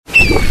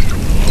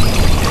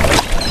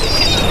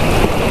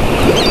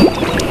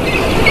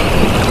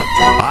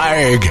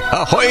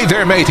Ahoy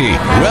there, matey.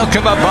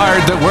 Welcome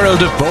aboard the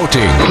world of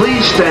boating.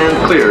 Please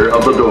stand clear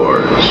of the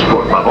doors.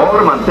 Por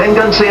favor,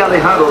 manténganse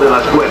alejado de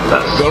las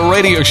puertas. The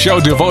radio show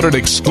devoted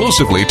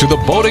exclusively to the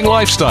boating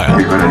lifestyle.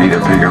 You're going to need a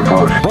bigger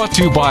boat. Brought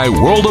to you by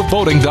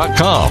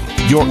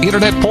worldofboating.com, your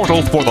internet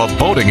portal for the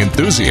boating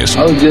enthusiast.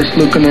 I was just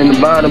looking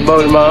into buying a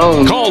boat of my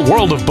own. Call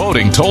World of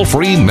Boating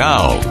toll-free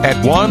now at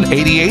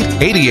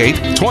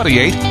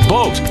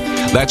 1-8888-28-BOAT.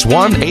 That's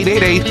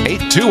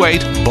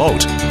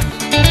 1-888-828-BOAT.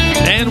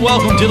 And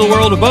welcome to the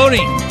world of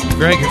boating.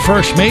 Greg, your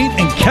first mate,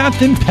 and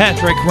Captain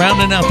Patrick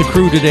rounding out the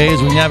crew today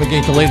as we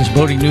navigate the latest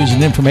boating news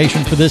and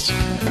information for this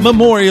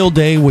Memorial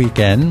Day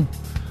weekend.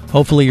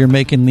 Hopefully you're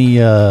making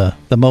the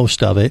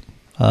most of it.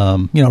 A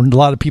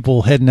lot of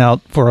people heading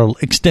out for an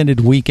extended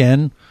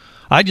weekend.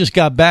 I just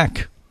got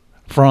back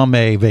from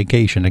a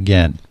vacation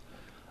again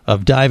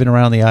of diving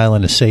around the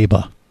island of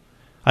Saba.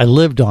 I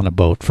lived on a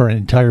boat for an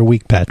entire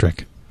week,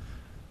 Patrick.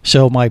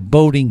 So my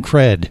boating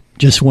cred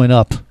just went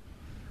up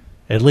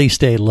at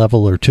least a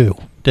level or two,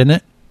 didn't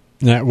it?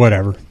 Yeah,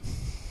 whatever.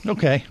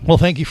 Okay. Well,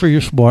 thank you for your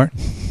support.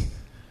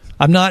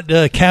 I'm not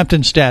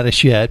captain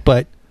status yet,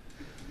 but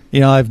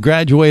I've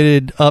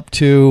graduated up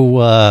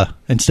to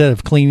instead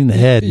of cleaning the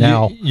head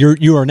now.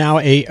 You are now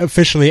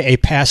officially a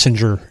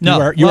passenger.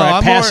 No, you are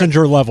at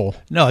passenger level.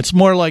 No, it's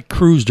more like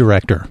cruise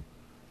director.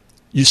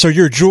 So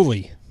you're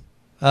Julie.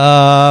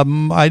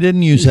 I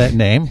didn't use that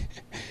name.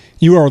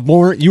 You are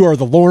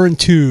the Lauren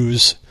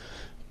Tews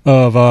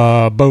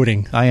of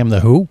boating. I am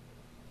the who?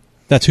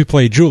 That's who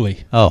played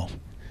Julie. Oh.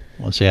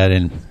 Well, see, I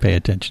didn't pay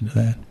attention to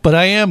that. But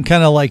I am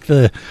kind of like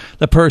the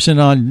person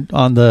on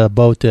the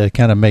boat to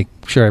kind of make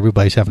sure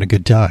everybody's having a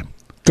good time.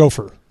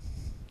 Gopher.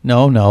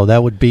 No,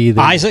 that would be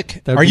the...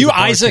 Isaac? Are you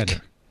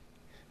Isaac?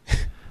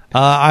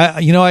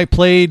 I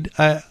played...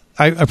 I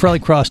probably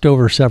crossed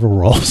over several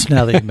roles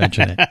now that you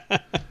mention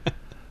it.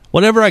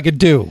 Whatever I could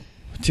do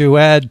to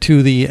add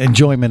to the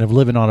enjoyment of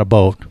living on a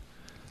boat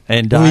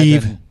and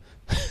diving.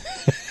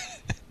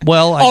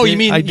 Well, you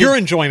mean your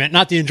enjoyment,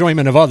 not the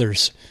enjoyment of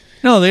others.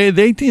 No,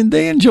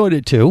 they enjoyed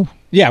it too.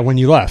 Yeah, when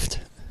you left.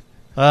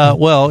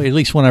 Well, at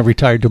least when I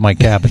retired to my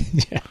cabin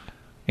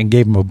and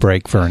gave them a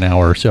break for an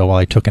hour or so while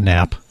I took a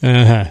nap.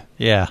 Uh-huh.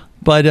 Yeah,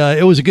 but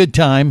it was a good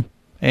time,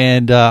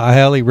 and I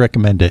highly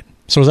recommend it.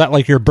 So was that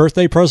like your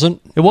birthday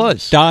present? It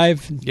was.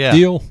 Dive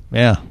deal?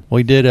 Yeah,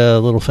 we did a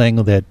little thing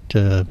that,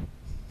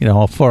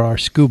 for our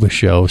scuba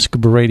show,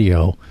 Scuba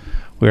Radio,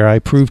 where I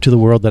proved to the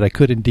world that I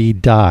could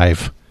indeed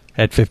dive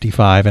at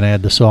 55, and I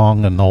had the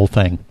song and the whole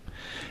thing.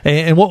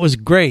 And what was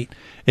great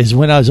is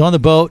when I was on the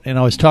boat and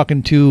I was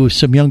talking to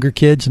some younger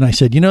kids, and I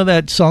said,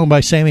 that song by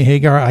Sammy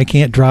Hagar, I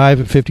Can't Drive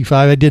at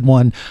 55? I did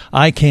one,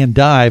 I Can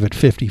Dive at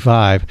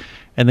 55.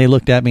 And they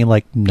looked at me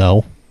like,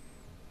 no.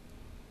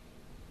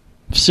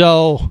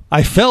 So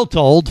I felt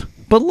old,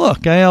 but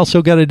look, I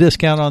also got a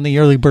discount on the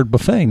early bird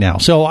buffet now.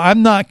 So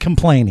I'm not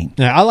complaining.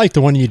 Yeah, I like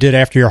the one you did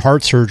after your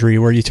heart surgery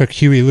where you took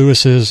Huey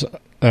Lewis's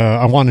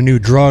I Want a New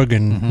Drug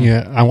and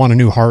I Want a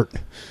New Heart.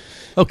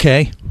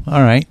 Okay.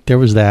 All right. There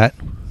was that.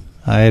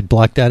 I had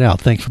blocked that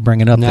out. Thanks for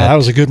bringing up that. That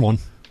was a good one.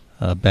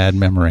 Bad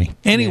memory.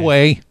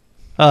 Anyway,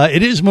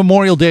 it is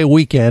Memorial Day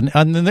weekend,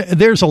 and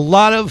there's a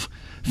lot of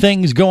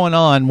things going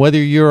on, whether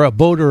you're a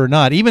boater or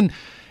not. Even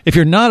if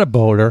you're not a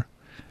boater,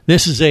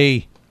 this is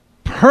a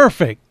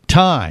perfect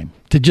time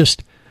to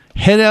just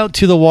head out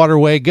to the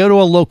waterway, go to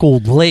a local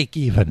lake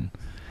even,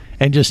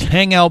 and just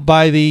hang out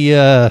by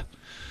the,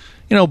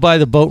 by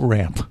the boat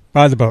ramp.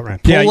 By the boat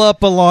ramp. Pull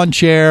up a lawn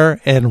chair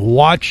and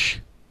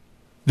watch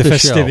the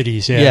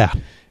festivities. Show. Yeah.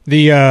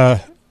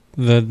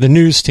 The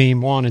news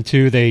team 1 and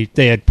 2 they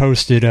had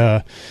posted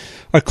a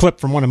clip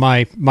from one of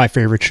my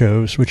favorite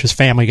shows, which is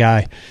Family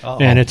Guy.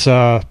 And it's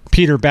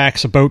Peter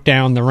backs a boat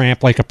down the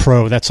ramp like a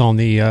pro. That's on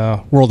the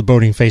World of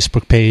Boating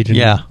Facebook page and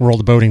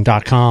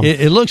worldofboating.com.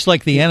 It looks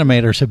like the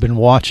animators have been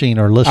watching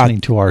or listening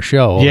to our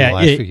show over the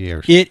last few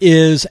years. It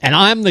is, and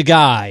I'm the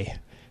guy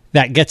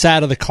that gets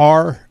out of the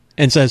car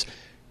and says,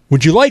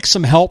 would you like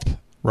some help?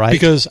 Right.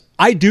 Because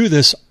I do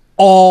this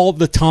all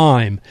the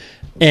time.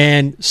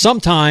 And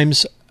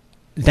sometimes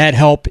that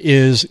help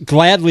is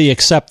gladly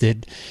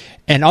accepted.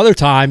 And other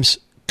times,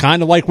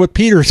 kind of like what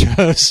Peter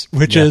does,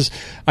 which is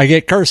I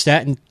get cursed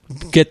at and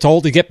get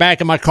told to get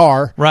back in my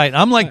car. Right.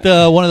 I'm like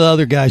one of the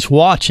other guys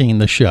watching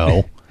the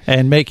show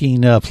and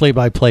making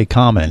play-by-play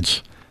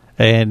comments.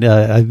 And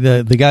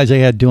the guys they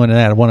had doing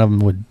that, one of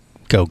them would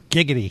go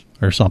giggity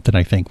or something,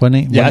 I think,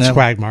 wasn't he? Yeah, that's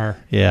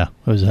Quagmire. Yeah.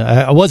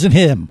 I wasn't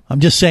him. I'm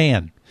just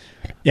saying.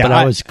 Yeah, but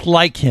I was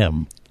like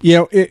him.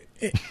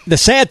 The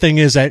sad thing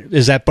is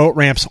that boat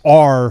ramps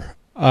are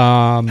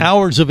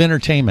hours of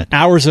entertainment,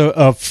 hours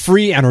of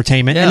free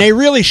entertainment, and they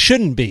really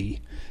shouldn't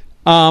be.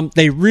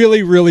 They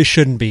really, really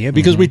shouldn't be,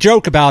 because we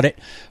joke about it.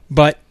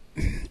 But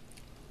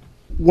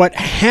what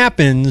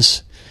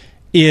happens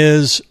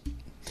is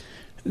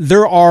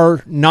there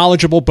are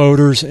knowledgeable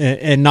boaters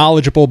and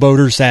knowledgeable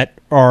boaters that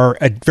are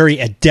very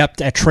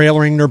adept at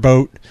trailering their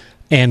boat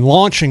and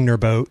launching their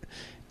boat,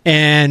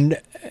 and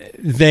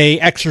they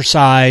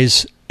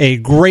exercise a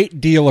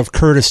great deal of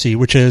courtesy,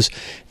 which is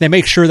they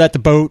make sure that the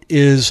boat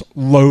is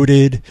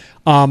loaded.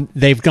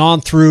 They've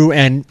gone through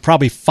and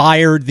probably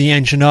fired the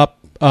engine up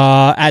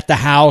at the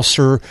house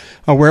or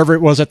wherever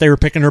it was that they were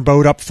picking their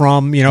boat up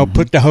from,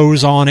 put the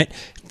hose on it,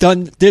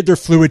 did their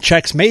fluid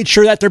checks, made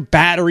sure that their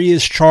battery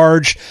is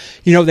charged.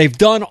 They've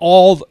done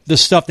all the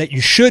stuff that you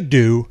should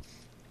do,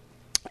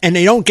 and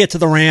they don't get to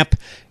the ramp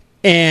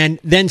and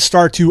then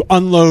start to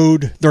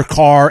unload their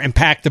car and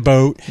pack the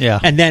boat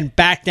and then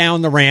back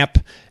down the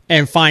ramp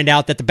and find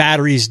out that the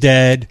battery's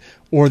dead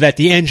or that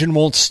the engine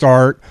won't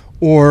start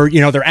or,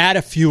 they're out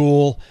of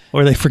fuel.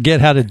 Or they forget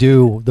how to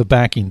do the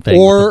backing thing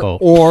with the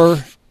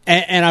boat.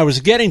 And I was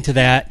getting to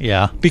that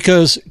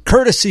because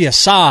courtesy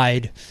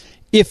aside,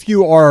 if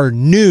you are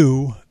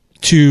new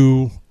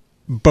to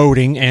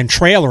boating and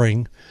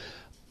trailering,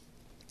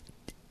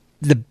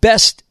 the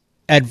best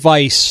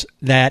advice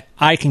that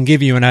I can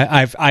give you, and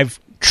I've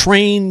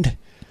trained,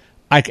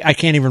 I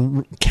can't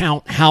even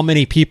count how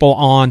many people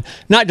on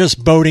not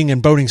just boating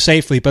and boating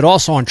safely, but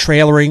also on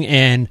trailering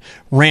and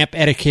ramp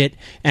etiquette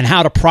and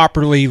how to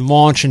properly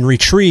launch and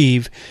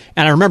retrieve.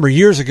 And I remember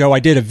years ago I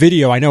did a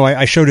video, I know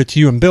I showed it to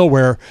you and Bill,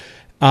 where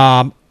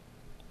I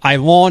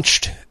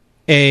launched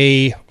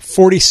a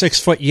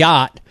 46-foot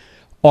yacht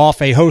off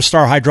a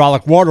Hostar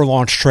hydraulic water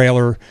launch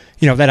trailer,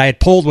 that I had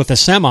pulled with a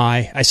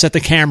semi. I set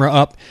the camera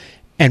up,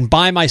 and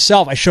by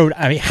myself, I showed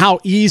how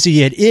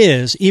easy it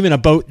is, even a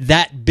boat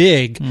that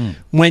big,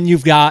 when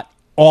you've got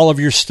all of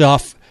your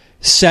stuff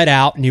set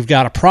out and you've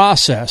got a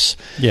process.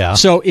 Yeah.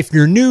 So if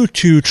you're new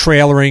to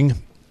trailering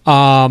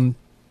and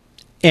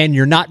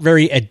you're not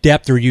very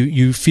adept, or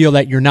you feel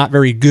that you're not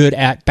very good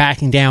at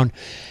backing down,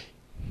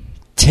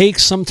 take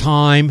some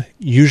time.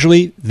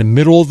 Usually the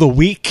middle of the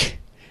week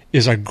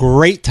is a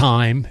great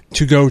time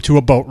to go to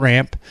a boat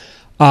ramp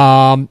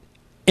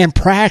and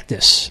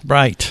practice.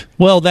 Right.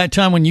 Well, that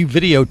time when you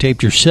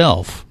videotaped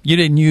yourself, you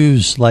didn't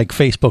use like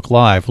Facebook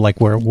Live like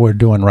we're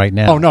doing right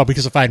now. Oh, no,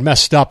 because if I had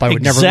messed up, I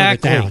would never leave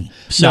it down.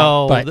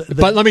 So, no,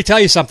 but let me tell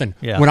you something.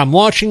 Yeah. When I'm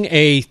launching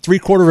a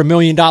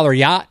 $750,000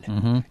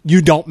 yacht,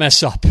 you don't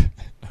mess up.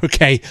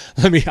 Okay,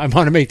 I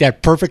want to make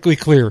that perfectly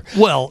clear.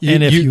 Well,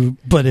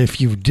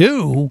 if you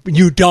do,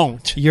 you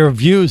don't. Your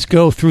views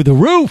go through the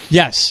roof.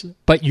 Yes,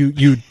 but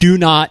you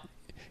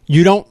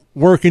don't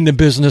work in the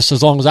business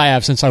as long as I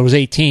have since I was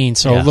 18,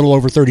 so a little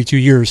over 32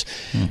 years.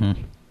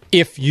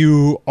 If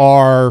you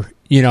are,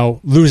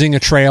 losing a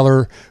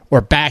trailer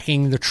or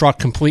backing the truck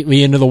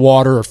completely into the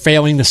water or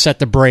failing to set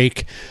the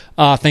brake,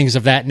 things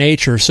of that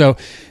nature. So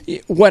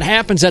what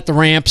happens at the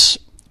ramps,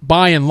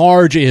 by and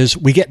large, is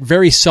we get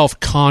very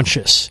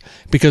self-conscious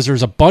because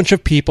there's a bunch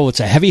of people.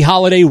 It's a heavy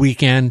holiday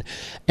weekend,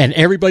 and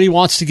everybody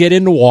wants to get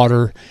in the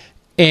water.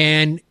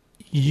 And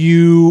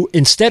you,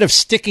 instead of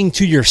sticking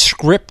to your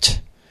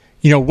script,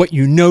 what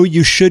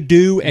you should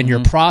do and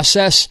your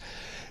process,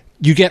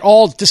 you get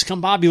all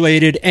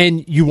discombobulated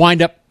and you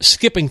wind up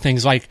skipping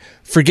things like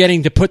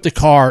forgetting to put the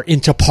car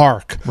into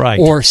park, right,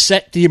 or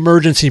set the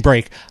emergency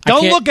brake.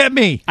 Don't look at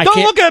me.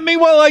 Don't look at me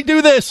while I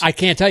do this. I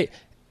can't tell you.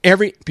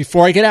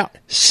 Before I get out,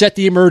 set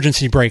the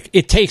emergency brake.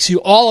 It takes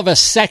you all of a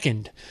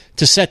second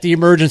to set the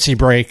emergency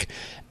brake,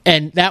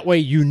 and that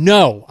way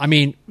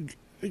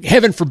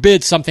heaven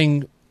forbid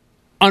something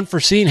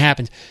unforeseen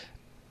happens.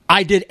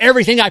 I did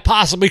everything I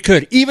possibly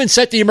could, even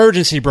set the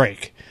emergency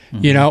brake,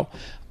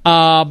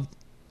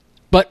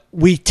 but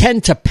we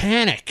tend to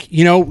panic,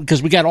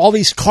 because we got all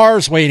these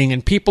cars waiting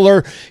and people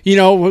are,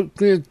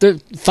 they're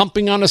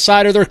thumping on the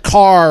side of their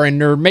car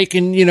and they're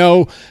making,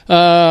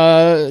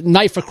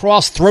 knife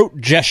across throat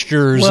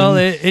gestures. Well,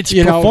 it's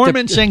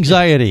performance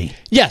anxiety.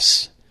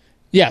 Yes.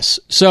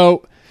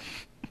 So,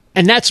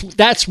 and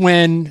that's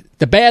when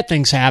the bad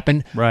things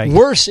happen. Right.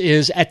 Worse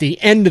is at the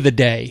end of the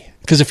day.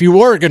 Because if you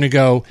were going to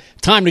go,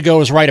 time to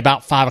go is right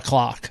about 5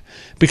 o'clock.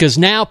 Because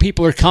now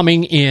people are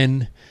coming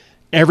in,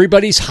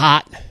 everybody's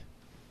hot,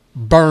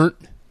 burnt.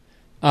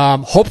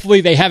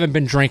 Hopefully they haven't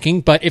been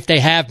drinking, but if they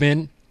have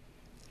been,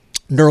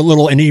 they're a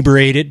little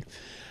inebriated.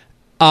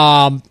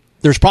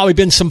 There's probably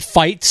been some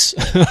fights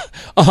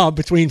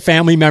between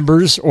family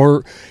members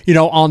or,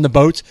 on the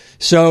boats.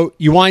 So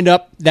you wind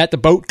up that the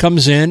boat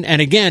comes in,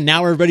 and again,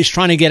 now everybody's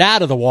trying to get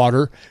out of the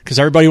water because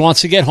everybody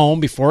wants to get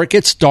home before it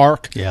gets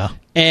dark. Yeah.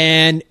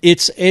 And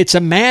it's a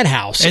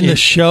madhouse. And the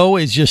show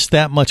is just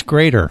that much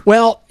greater.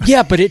 Well,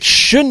 yeah, but it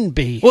shouldn't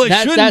be. Well, it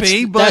shouldn't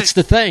be, but that's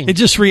the thing. It's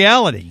just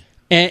reality.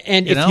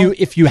 And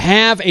if you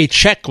have a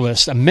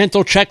checklist, a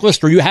mental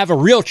checklist, or you have a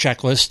real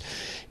checklist,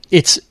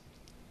 it's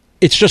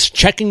just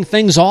checking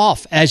things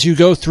off as you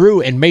go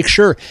through and make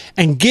sure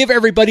and give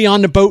everybody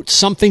on the boat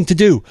something to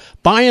do.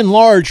 By and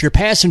large, your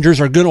passengers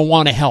are going to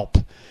want to help.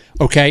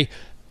 Okay?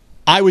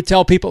 I would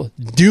tell people,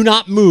 do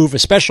not move,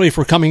 especially if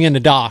we're coming in the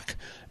dock.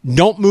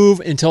 Don't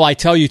move until I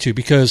tell you to,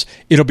 because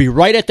it'll be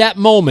right at that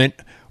moment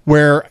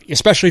where,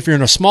 especially if you're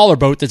in a smaller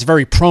boat that's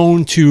very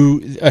prone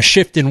to a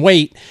shift in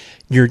weight,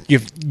 you've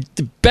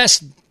the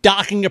best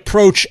docking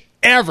approach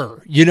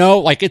ever.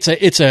 Like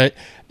it's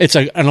It's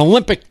an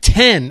Olympic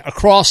 10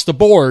 across the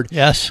board.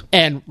 Yes.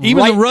 And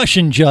even the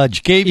Russian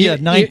judge gave you a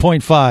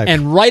 9.5.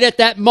 And right at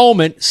that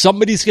moment,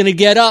 somebody's going to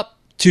get up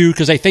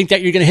because they think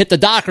that you're going to hit the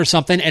dock or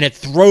something, and it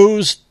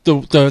throws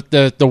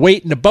the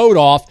weight in the boat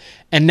off,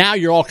 and now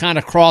you're all kind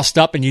of crossed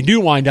up, and you do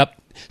wind up.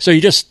 So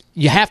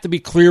you have to be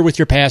clear with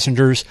your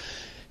passengers.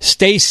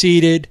 Stay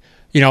seated.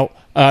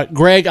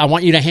 Greg, I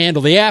want you to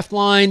handle the aft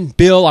line.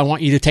 Bill, I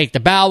want you to take the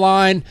bow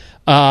line.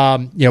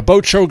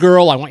 Boat show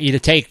girl, I want you to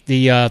take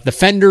the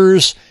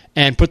fenders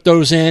and put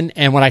those in.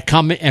 And when I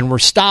come and we're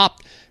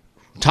stopped,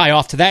 tie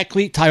off to that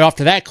cleat, tie off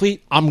to that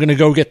cleat. I'm going to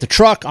go get the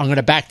truck. I'm going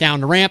to back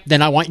down the ramp.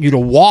 Then I want you to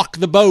walk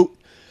the boat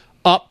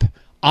up.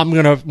 I'm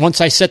going to,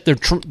 once I set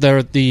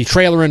the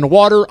trailer in the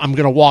water, I'm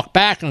going to walk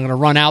back. I'm going to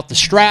run out the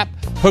strap,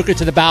 hook it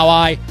to the bow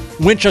eye,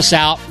 winch us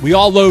out. We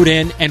all load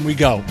in, and we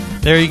go.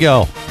 There you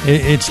go.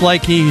 It's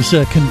like he's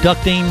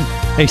conducting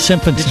a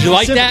symphony. Did you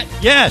like that?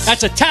 Yes.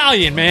 That's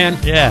Italian, man.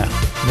 Yeah.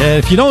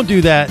 If you don't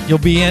do that, you'll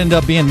end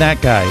up being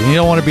that guy. You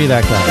don't want to be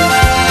that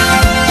guy.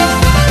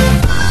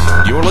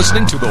 You're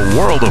listening to the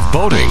World of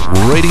Boating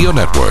Radio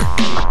Network.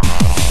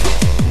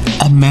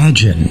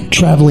 Imagine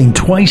traveling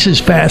twice as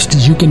fast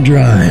as you can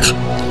drive.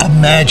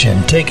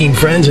 Imagine taking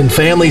friends and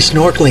family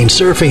snorkeling,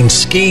 surfing,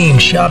 skiing,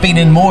 shopping,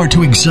 and more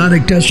to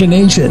exotic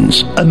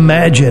destinations.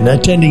 Imagine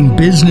attending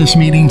business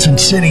meetings in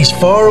cities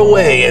far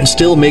away and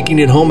still making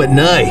it home at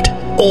night.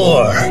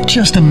 Or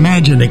just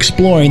imagine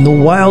exploring the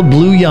wild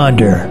blue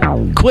yonder.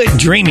 Quit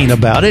dreaming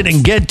about it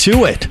and get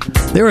to it.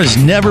 There has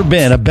never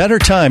been a better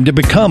time to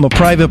become a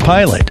private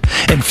pilot,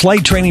 and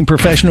Flight Training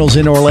Professionals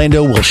in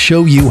Orlando will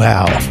show you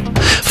how.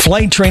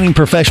 Flight Training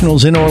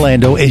Professionals in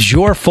Orlando is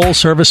your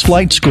full-service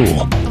flight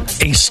school.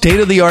 A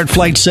state-of-the-art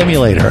flight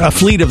simulator, a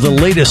fleet of the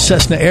latest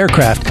Cessna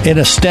aircraft, and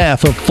a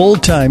staff of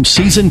full-time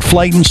seasoned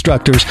flight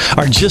instructors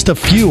are just a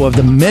few of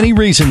the many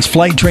reasons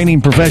Flight Training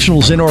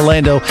Professionals in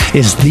Orlando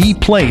is the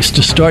place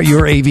to start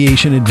your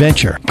aviation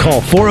adventure.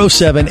 Call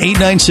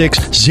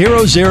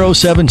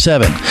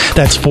 407-896-0077.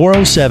 That's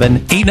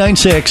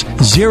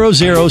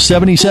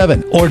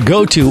 407-896-0077. Or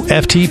go to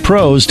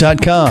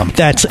ftpros.com.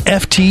 That's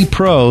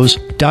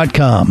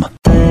ftpros.com.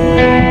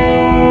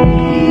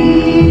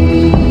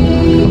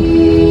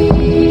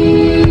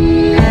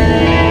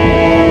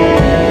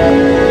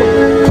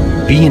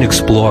 Be an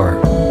explorer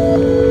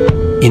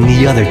in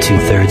the other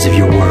 2/3 of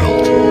your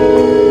world.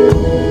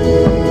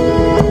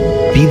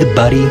 Be the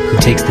buddy who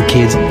takes the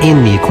kids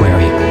in the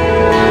aquarium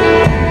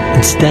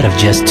instead of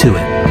just to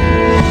it.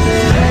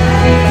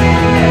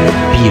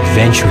 Be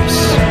adventurous.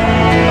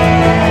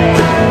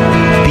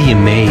 Be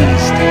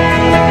amazed.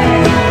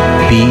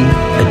 Be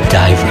a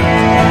diver.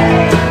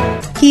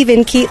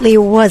 Kevin Keatley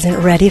wasn't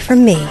ready for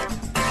me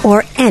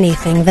or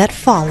anything that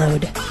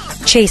followed.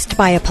 Chased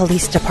by a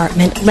police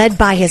department led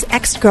by his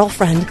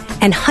ex-girlfriend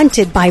and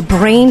hunted by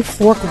brain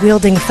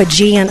fork-wielding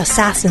Fijian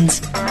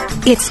assassins,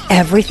 it's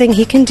everything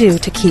he can do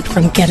to keep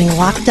from getting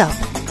locked up,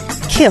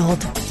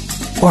 killed,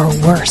 or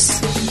worse.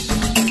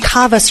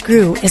 Kava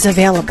Screw is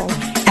available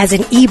as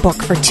an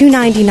ebook for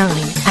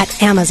 $2.99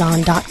 at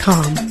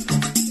Amazon.com.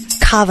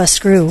 Kava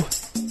Screw.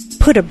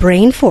 Put a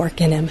brain fork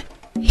in him.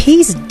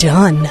 He's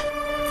done.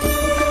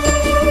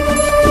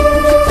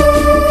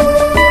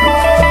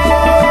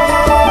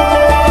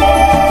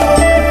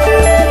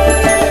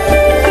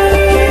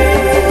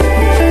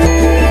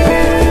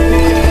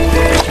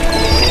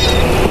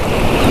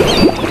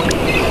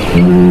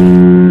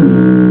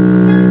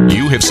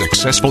 You have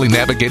successfully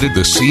navigated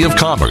the Sea of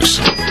Commerce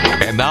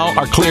and now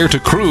are clear to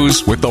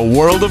cruise with the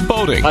World of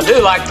Boating. I do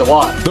like the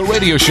water. The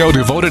radio show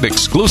devoted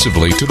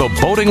exclusively to the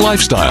boating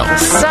lifestyle. The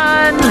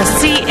sun, the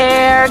sea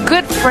air,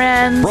 good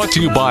friends. Brought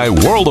to you by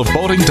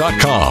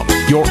worldofboating.com,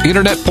 your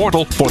internet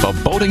portal for the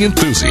boating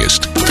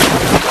enthusiast.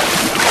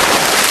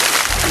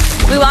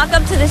 We walk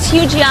up to this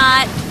huge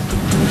yacht.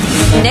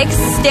 Nick's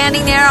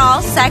standing there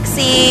all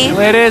sexy.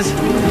 Ladies.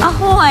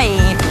 Ahoy.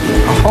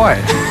 Ahoy.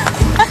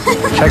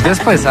 Check this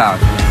place out.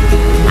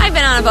 I've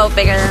been on a boat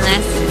bigger than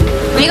this.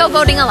 We go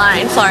boating a lot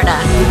in Florida.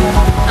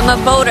 I'm a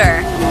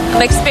boater.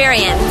 I'm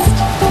experienced.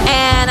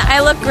 And I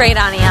look great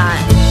on a yacht.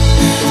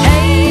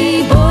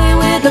 Hey, boy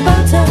with the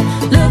boater,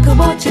 look at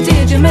what you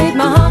did. You made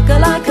my heart go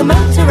like a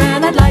motor,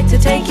 and I'd like to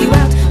take you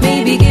out.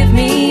 Maybe give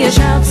me a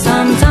shout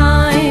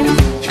sometime.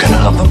 You gonna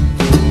hump him?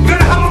 You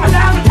gonna hump him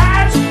down the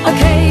tires?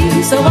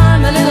 Okay, so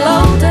I'm a little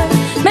older.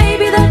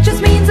 Maybe that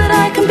just means that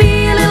I can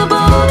be a little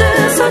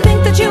bolder. So I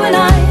think that you and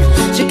I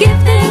should give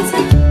things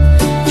a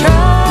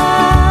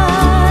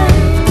try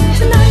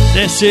tonight.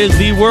 This is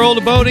the World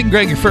of Boating.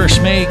 Greg, your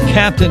first mate,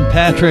 Captain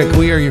Patrick.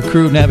 We are your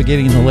crew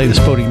navigating the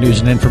latest boating news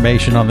and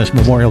information on this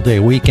Memorial Day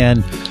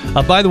weekend.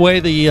 By the way,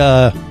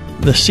 the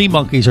sea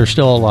monkeys are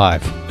still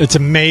alive. It's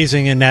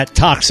amazing in that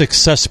toxic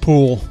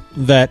cesspool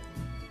that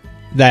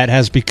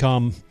has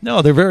become.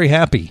 No, they're very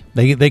happy.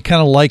 They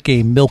kind of like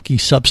a milky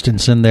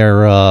substance in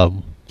their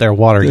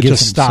water. It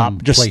gives them some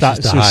places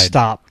to hide.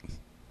 Stop.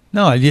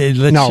 No,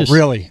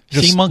 really.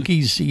 Sea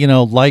monkeys,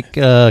 like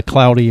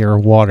cloudy or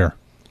water.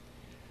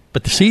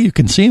 But the sea, you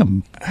can see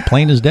them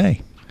plain as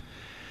day.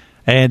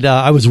 And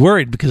I was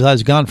worried because I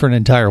was gone for an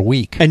entire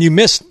week. And you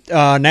missed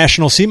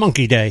National Sea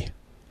Monkey Day.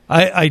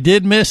 I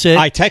did miss it.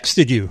 I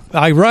texted you.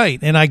 Right.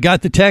 And I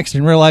got the text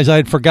and realized I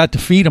had forgot to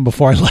feed them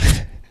before I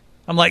left.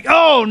 I'm like,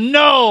 oh,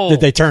 no.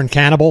 Did they turn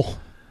cannibal?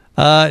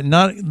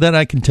 Not that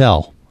I can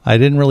tell. I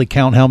didn't really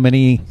count how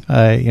many,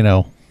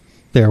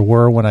 there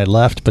were when I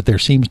left, but there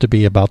seems to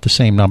be about the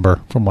same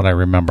number from what I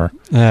remember.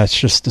 It's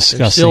just disgusting.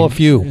 There's still a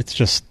few. It's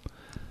just...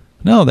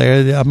 No,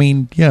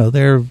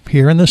 they're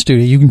here in the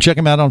studio. You can check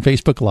them out on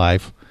Facebook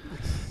Live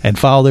and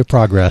follow their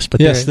progress. But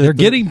yes, they're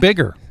getting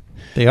bigger.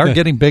 They are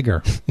getting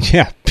bigger.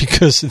 Yeah,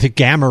 because of the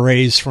gamma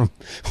rays from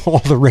all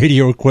the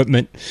radio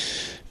equipment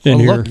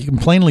in here. Look, you can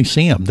plainly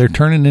see them. They're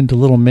turning into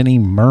little mini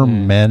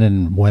mermen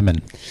and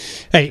women.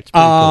 Hey,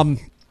 want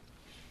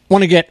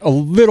to get a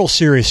little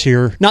serious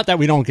here. Not that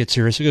we don't get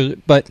serious,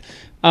 but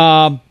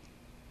about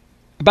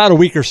a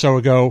week or so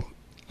ago,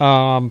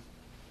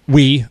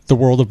 we, the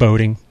World of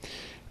Boating,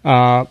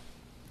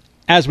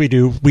 as we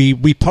do,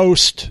 we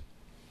post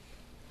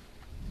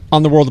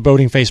on the World of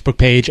Boating Facebook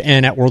page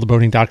and at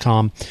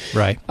worldofboating.com.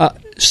 Right.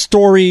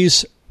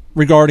 Stories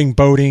regarding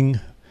boating,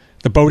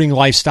 the boating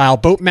lifestyle,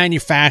 boat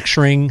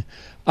manufacturing,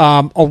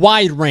 a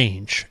wide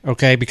range,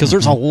 okay? Because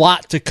there's a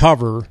lot to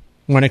cover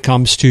when it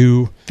comes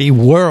to the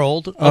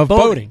world of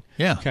boating.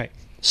 Yeah. Okay.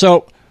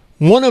 So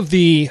one of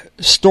the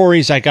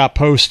stories I got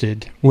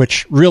posted,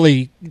 which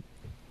really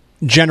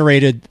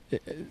generated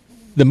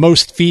the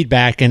most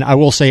feedback, and I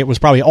will say it was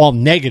probably all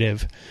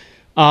negative,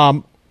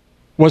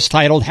 was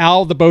titled,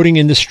 How the Boating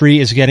Industry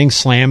is Getting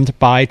Slammed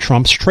by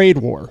Trump's Trade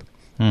War.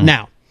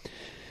 Now,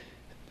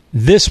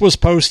 this was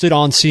posted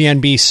on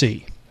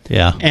CNBC.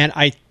 Yeah. And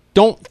I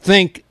don't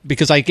think,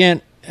 because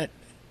again,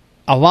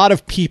 a lot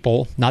of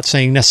people, not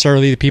saying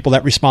necessarily the people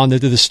that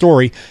responded to the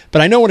story,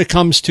 but I know when it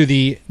comes to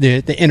the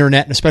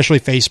internet, and especially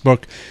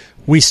Facebook,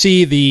 we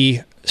see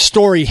the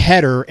story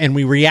header and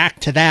we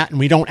react to that and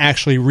we don't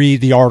actually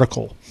read the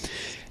article.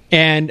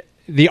 And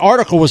the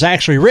article was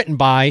actually written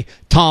by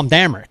Tom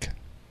Damrick,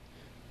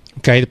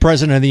 okay, the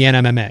president of the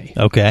NMMA.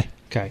 Okay.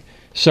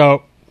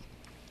 So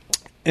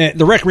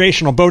the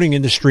recreational boating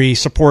industry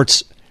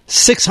supports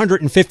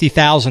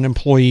 650,000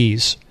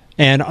 employees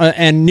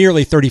and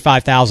nearly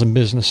 35,000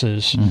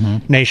 businesses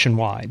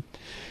nationwide.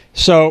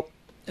 So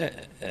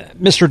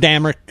Mr.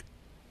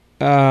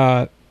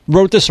 Damrick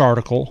wrote this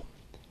article,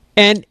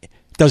 and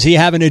does he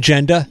have an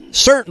agenda?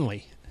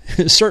 Certainly.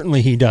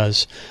 Certainly he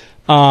does.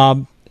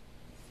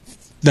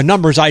 The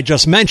numbers I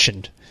just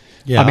mentioned,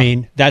 I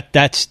mean,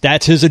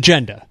 that's his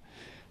agenda.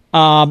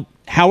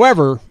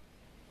 However,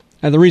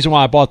 and the reason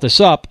why I brought this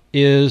up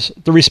is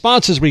the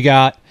responses we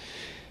got,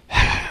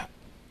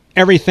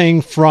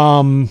 everything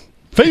from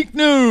fake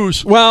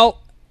news. Well,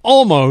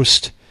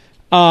 almost.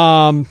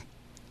 Your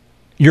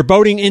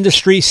boating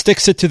industry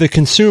sticks it to the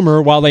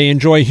consumer while they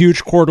enjoy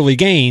huge quarterly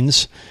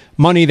gains,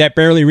 money that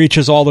barely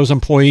reaches all those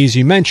employees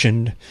you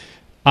mentioned.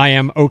 I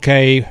am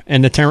okay,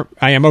 and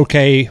I am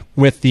okay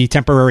with the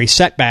temporary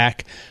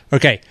setback.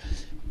 Okay,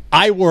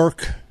 I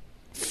work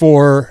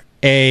for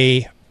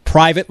a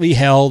privately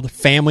held,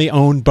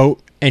 family-owned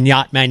boat and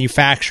yacht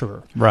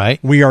manufacturer. Right.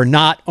 We are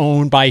not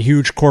owned by a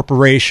huge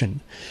corporation.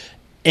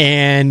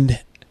 And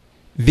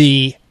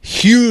the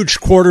huge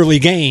quarterly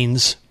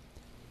gains,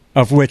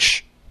 of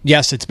which,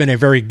 yes, it's been a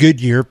very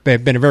good year,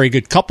 been a very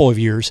good couple of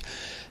years,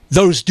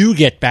 those do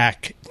get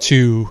back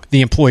to the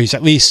employees,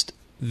 at least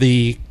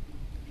the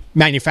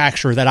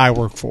manufacturer that I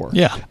work for.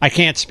 Yeah. I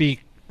can't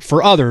speak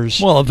for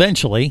others. Well,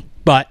 eventually.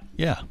 But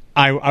yeah,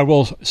 I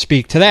will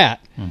speak to that.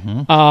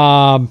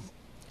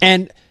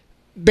 And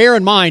bear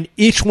in mind,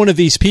 each one of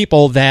these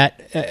people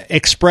that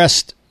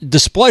expressed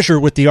displeasure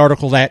with the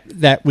article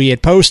that we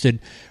had posted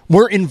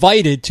were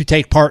invited to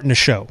take part in the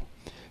show,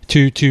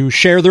 to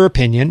share their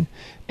opinion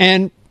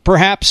and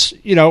perhaps,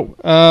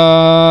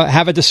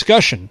 have a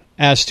discussion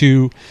as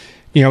to,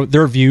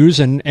 their views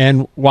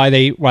and why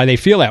they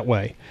feel that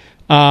way.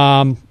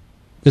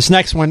 This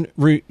next one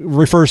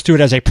refers to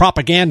it as a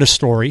propaganda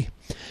story.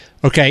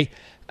 Okay.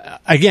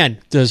 Again,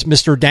 does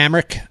Mr.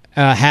 Damrick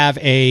have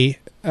a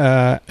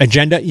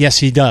agenda? Yes,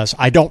 he does.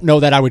 I don't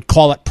know that I would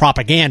call it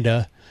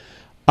propaganda.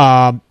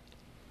 And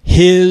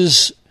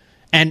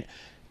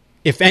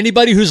if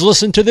anybody who's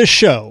listened to this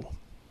show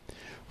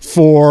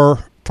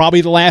for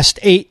probably the last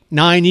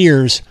 8-9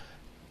 years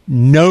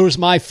knows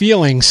my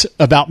feelings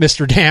about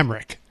Mr.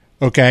 Damrick,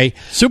 okay?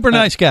 Super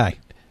nice guy.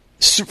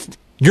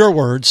 Your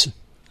words.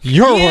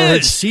 Your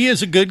words. He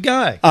is a good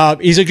guy.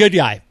 He's a good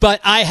guy.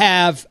 But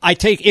I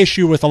take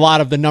issue with a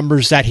lot of the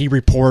numbers that he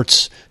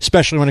reports,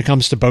 especially when it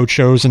comes to boat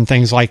shows and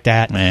things like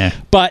that.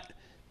 But,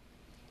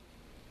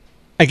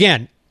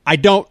 again, I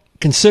don't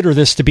consider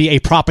this to be a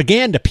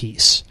propaganda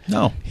piece.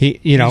 No. He's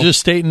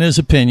just stating his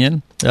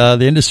opinion.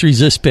 The industry's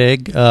this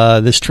big.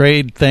 This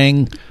trade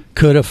thing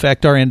could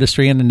affect our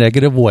industry in a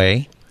negative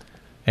way.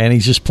 And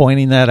he's just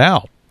pointing that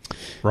out.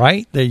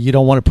 Right? That you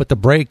don't want to put the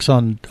brakes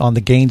on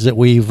the gains that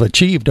we've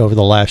achieved over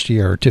the last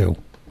year or two.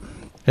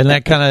 Isn't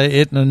that kind of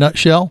it in a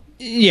nutshell?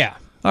 Yeah.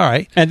 All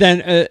right. And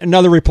then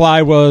another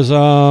reply was,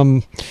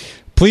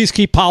 please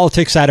keep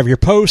politics out of your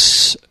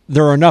posts.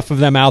 There are enough of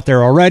them out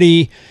there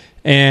already.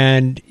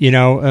 And,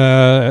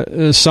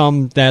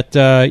 some that,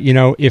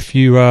 if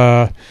you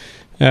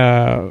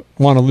want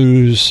to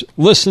lose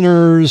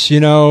listeners,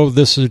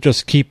 this is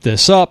just keep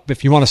this up.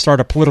 If you want to start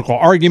a political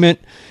argument,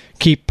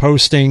 keep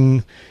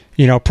posting,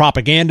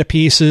 propaganda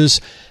pieces.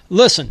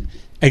 Listen,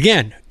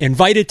 again,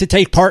 invited to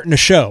take part in the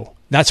show.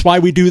 That's why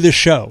we do this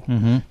show.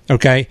 Mm-hmm.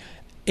 Okay.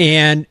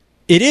 And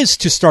it is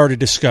to start a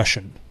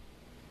discussion.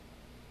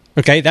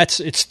 Okay,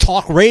 it's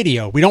talk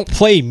radio. We don't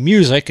play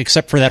music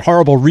except for that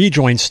horrible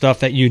rejoin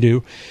stuff that you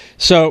do.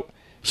 So,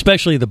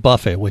 especially the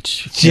Buffett,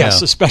 which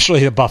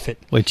especially the Buffett,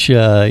 which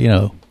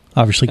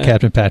obviously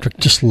Captain Patrick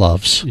just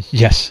loves.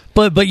 Yes,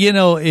 but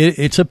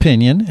it's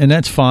opinion, and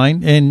that's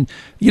fine. And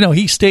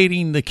he's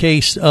stating the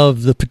case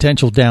of the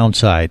potential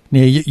downside.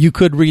 You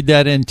could read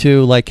that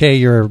into like,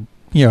 hey, are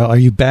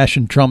you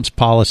bashing Trump's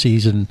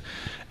policies and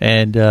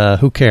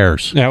who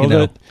cares?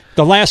 Yeah,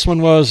 the last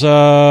one was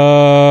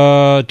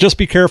just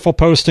be careful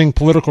posting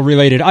political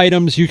related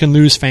items. You can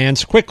lose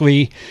fans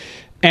quickly.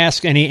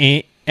 Ask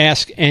Amy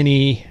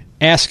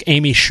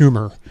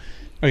Schumer.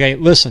 Okay,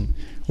 listen,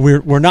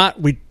 we're not.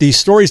 These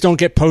stories don't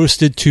get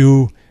posted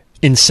to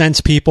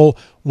incense people.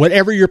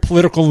 Whatever your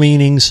political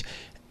leanings,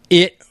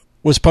 it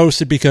was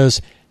posted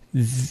because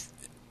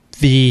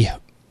the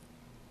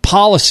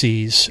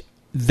policies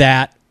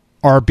that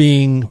are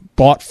being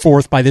brought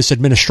forth by this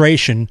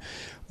administration,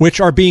 which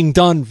are being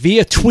done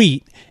via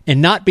tweet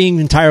and not being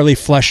entirely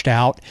fleshed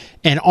out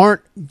and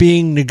aren't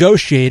being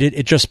negotiated.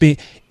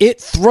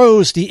 It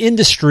throws the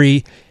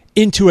industry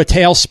into a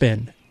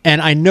tailspin.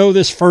 And I know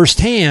this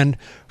firsthand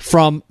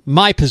from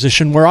my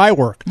position where I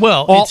work.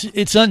 Well,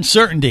 it's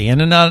uncertainty,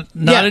 and not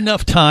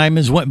enough time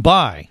has went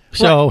by.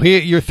 So right. Here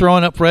you're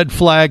throwing up red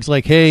flags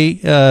like, hey,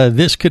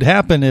 this could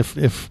happen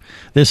if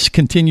this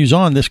continues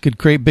on. This could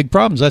create big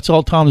problems. That's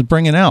all Tom's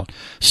bringing out.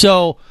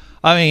 So,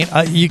 I mean,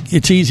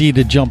 it's easy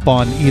to jump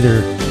on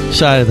either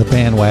side of the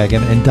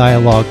bandwagon, and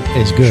dialogue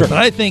is good. Sure. But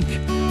I think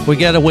we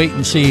got to wait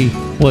and see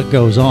what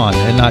goes on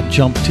and not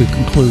jump to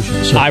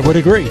conclusions. So, I would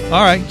agree.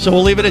 All right, so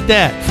we'll leave it at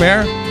that.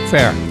 Fair?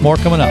 Fair. More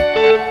coming up.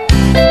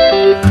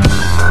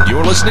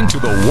 You're listening to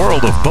the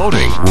World of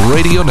Boating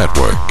Radio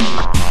Network.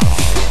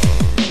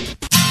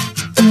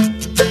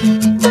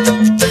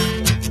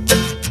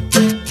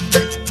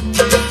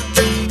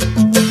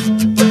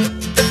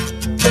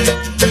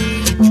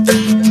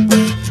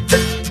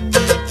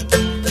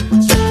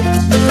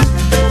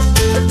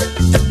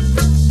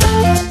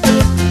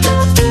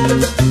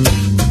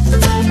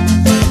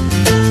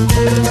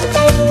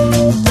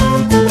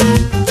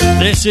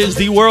 This is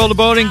the World of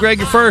Boating. Greg,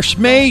 your first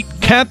mate,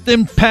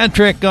 Captain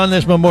Patrick, on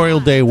this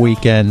Memorial Day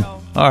weekend.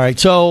 All right,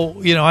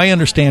 so, I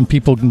understand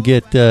people can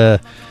get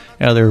their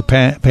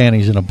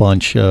panties in a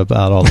bunch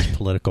about all this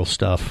political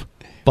stuff.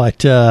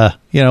 But,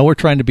 we're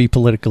trying to be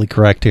politically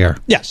correct here.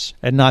 Yes.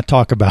 And not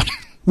talk about it.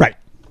 Right.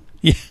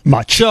 Yeah.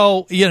 Much.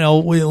 So,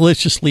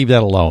 let's just leave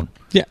that alone.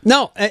 Yeah.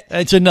 No.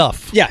 It's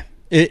enough. Yeah.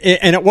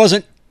 And it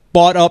wasn't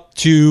brought up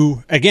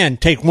to, again,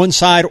 take one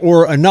side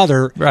or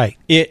another. Right.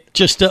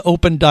 Just to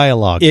open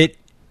dialogue. It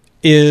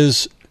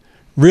is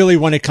really,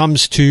 when it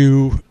comes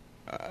to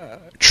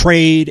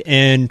trade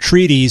and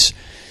treaties,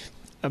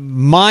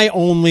 my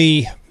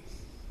only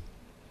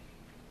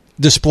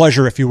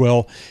displeasure, if you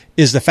will,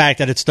 is the fact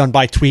that it's done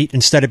by tweet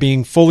instead of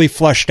being fully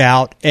fleshed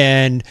out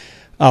and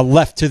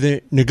left to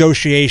the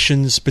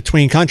negotiations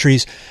between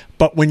countries.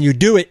 But when you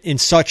do it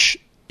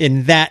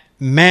in that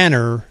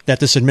manner that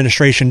this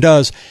administration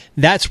does,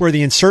 that's where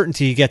the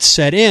uncertainty gets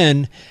set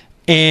in,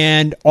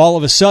 and all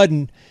of a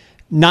sudden,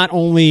 not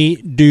only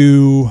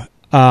do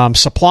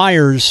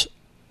suppliers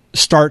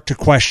start to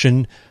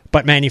question,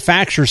 but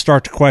manufacturers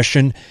start to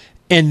question,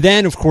 and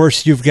then, of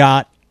course, you've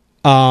got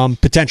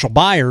potential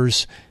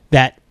buyers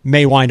that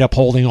may wind up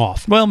holding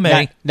off. Well,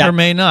 may or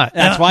may not.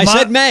 That's why I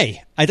said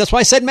may. That's why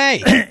I said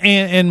may.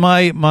 And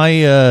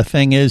my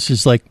thing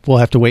is like, we'll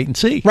have to wait and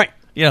see. Right.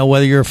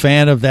 Whether you're a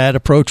fan of that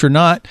approach or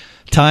not,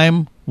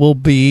 time will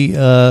be,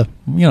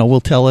 will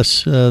tell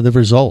us the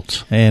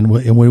results, and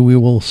we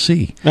will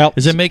see. Well,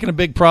 is it making a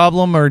big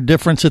problem or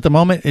difference at the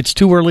moment? It's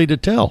too early to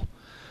tell.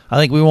 I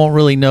think we won't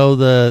really know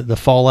the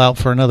fallout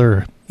for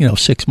another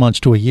 6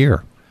 months to a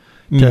year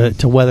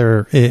to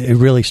whether it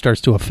really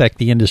starts to affect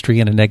the industry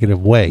in a negative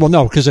way. Well,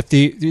 no, because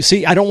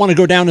I don't want to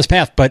go down this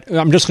path, but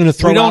I'm just going to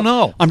throw. We don't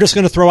know. I'm just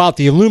going to throw out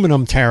the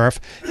aluminum tariff.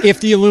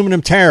 If the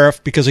aluminum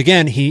tariff, because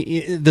again,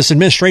 this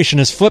administration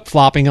is flip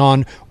flopping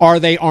on are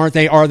they, aren't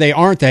they, are they,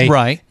 aren't they?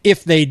 Right.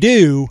 If they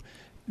do,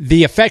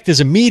 the effect is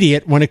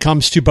immediate when it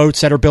comes to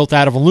boats that are built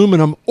out of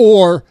aluminum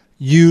or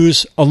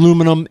use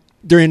aluminum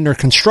during their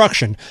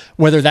construction,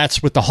 whether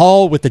that's with the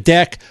hull, with the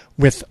deck,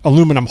 with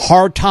aluminum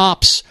hard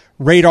tops,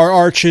 radar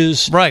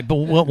arches. Right, but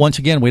once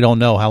again, we don't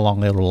know how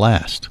long it'll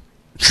last.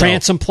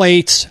 Transom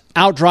plates,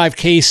 outdrive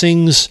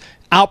casings,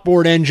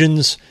 outboard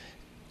engines,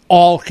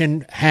 all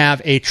can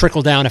have a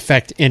trickle-down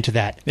effect into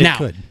that. It now,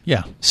 could,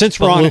 yeah. Since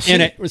we're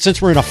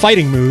in a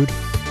fighting mood,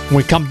 when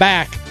we come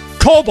back,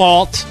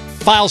 Cobalt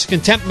files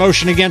contempt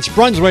motion against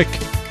Brunswick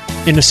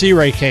in the Sea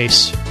Ray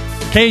case.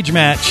 Cage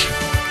match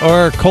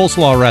or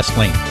coleslaw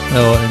wrestling?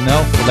 No,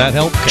 will that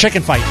help?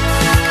 Chicken fight.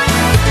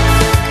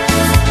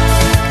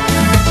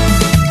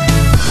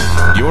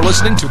 You're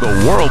listening to the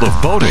World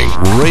of Boating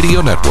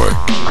Radio Network.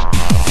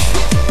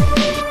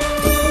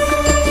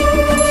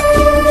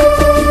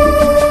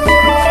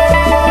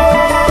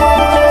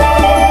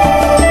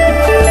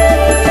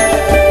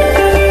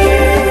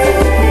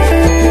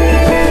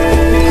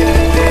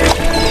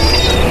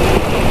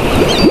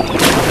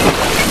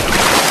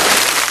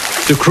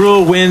 The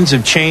cruel winds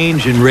of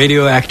change and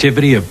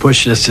radioactivity have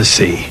pushed us to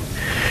sea.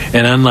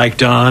 And unlike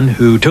Don,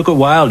 who took a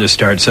while to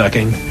start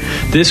sucking,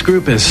 this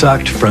group has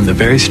sucked from the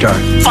very start.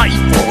 5,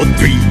 4,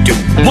 3, 2,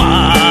 1.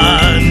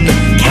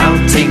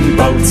 Counting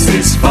boats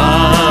is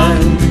fun.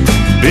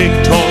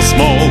 Big, tall,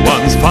 small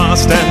ones,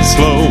 fast and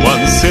slow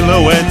ones,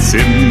 silhouettes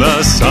in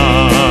the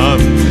sun.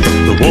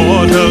 The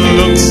water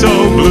looks so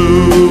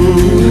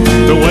blue,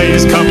 the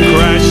waves come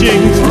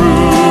crashing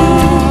through.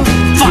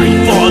 5,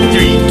 4,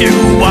 3,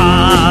 2,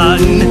 1.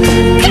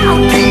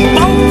 Counting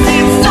boats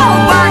is so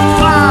much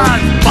fun.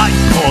 5,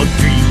 4,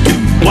 3,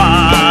 2,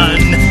 1.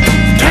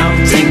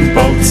 Counting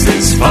boats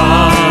is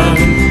fun.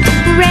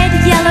 Red,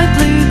 yellow,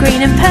 blue,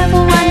 green, and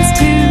purple ones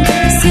too.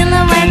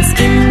 Silhouettes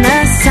in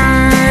the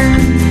sun.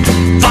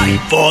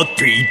 5, 4,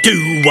 3,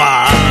 2,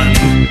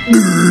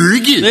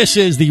 1. This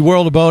is the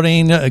World of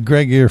Boating.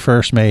 Greg, your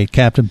first mate,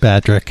 Captain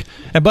Patrick.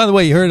 And by the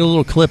way, you heard a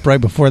little clip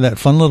right before that,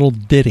 fun little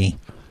ditty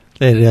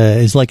that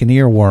is like an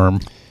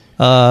earworm.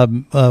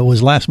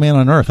 Was Last Man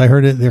on Earth. I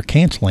heard they're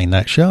canceling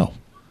that show.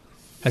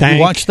 Have you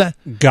watched that?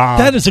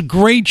 God. That is a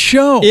great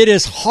show. It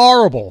is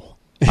horrible.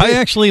 I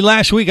actually,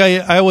 last week,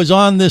 I was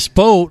on this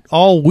boat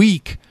all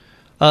week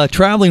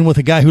traveling with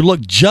a guy who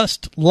looked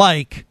just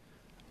like,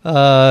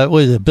 what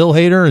is it, Bill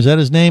Hader? Is that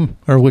his name?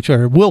 Or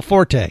Will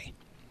Forte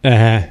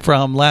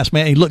from Last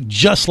Man. He looked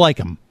just like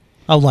him.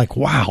 I was like,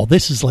 wow,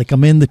 this is like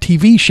I'm in the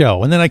TV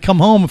show. And then I come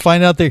home and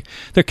find out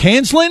they're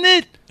canceling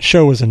it.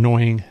 Show was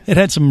annoying. It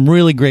had some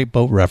really great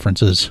boat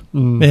references.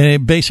 And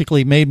it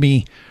basically made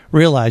me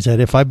realize that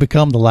if I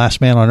become the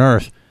last man on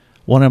Earth,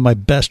 one of my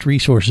best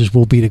resources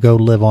will be to go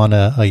live on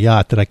a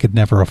yacht that I could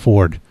never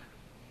afford.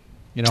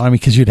 You know, I mean,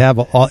 because you'd have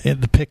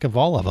the pick of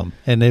all of them,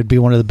 and it'd be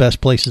one of the best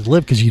places to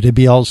live because you'd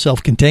be all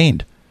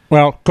self-contained.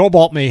 Well,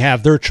 Cobalt may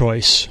have their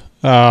choice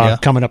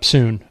coming up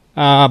soon.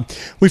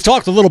 We've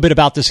talked a little bit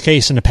about this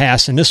case in the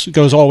past, and this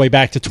goes all the way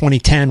back to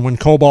 2010 when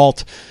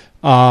Cobalt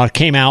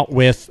came out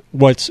with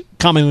what's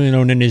commonly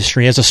known in the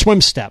industry as a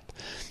swim step.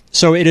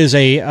 So it is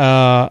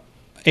a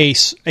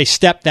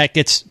step that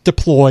gets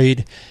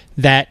deployed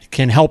that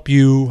can help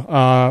you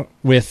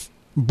with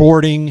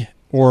boarding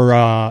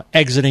or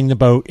exiting the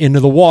boat into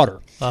the water.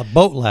 A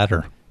boat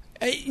ladder.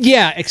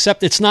 Yeah,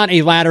 except it's not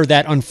a ladder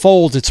that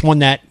unfolds. It's one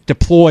that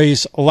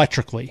deploys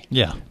electrically.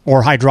 Yeah.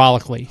 Or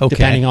hydraulically,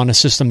 depending on the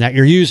system that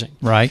you're using.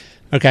 Right.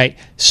 Okay.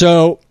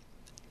 So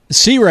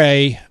Sea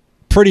Ray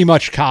pretty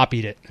much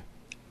copied it.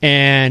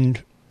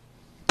 And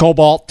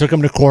Cobalt took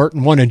him to court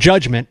and won a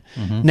judgment.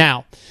 Mm-hmm.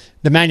 Now,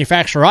 the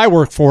manufacturer I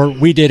work for,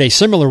 we did a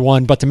similar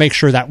one, but to make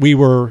sure that we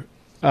were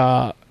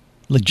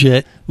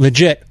legit,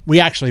 we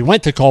actually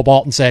went to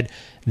Cobalt and said,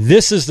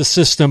 this is the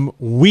system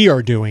we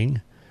are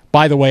doing.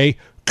 By the way,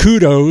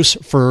 kudos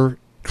for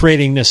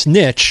creating this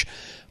niche,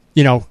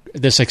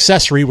 this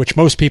accessory, which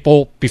most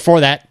people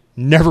before that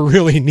never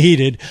really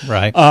needed.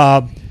 Right.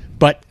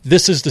 But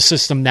this is the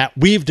system that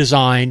we've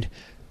designed.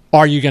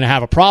 Are you going to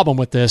have a problem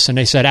with this? And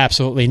they said,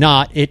 absolutely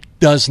not. It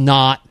does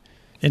not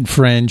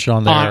infringe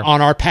on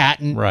our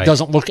patent. Right.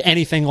 Doesn't look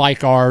anything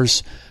like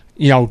ours.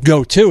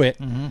 Go to it.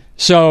 Mm-hmm.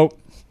 So,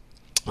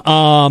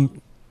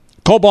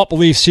 Cobalt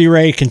believes Sea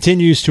Ray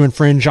continues to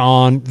infringe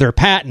on their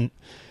patent.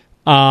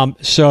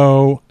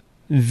 So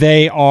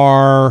they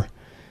went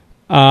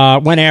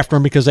after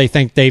him because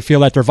they feel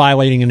that they're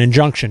violating an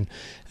injunction.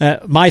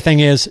 My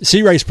thing is,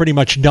 Sea Ray's pretty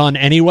much done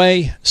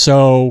anyway.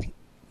 So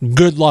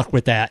good luck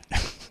with that.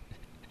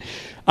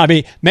 I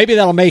mean, maybe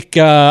that'll make,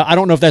 I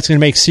don't know if that's going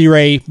to make Sea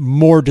Ray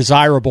more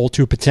desirable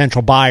to a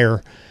potential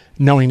buyer,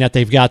 knowing that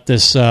they've got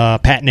this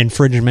patent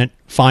infringement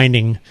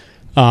finding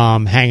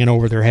hanging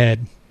over their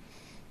head.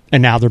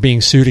 And now they're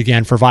being sued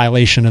again for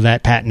violation of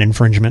that patent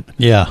infringement.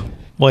 Yeah.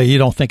 Well, you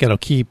don't think it'll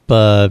keep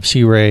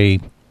Sea Ray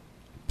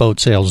boat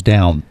sales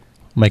down,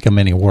 make them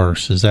any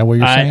worse? Is that what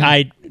you're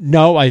saying?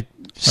 No.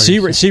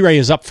 Sea Ray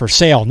is up for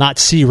sale, not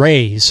Sea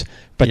Rays.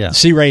 But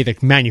Sea Ray, the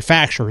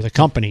manufacturer, the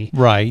company,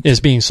 right, is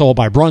being sold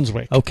by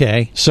Brunswick.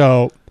 Okay.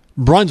 So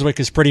Brunswick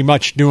is pretty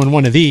much doing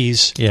one of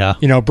these,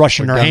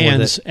 brushing their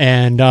hands.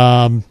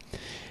 And,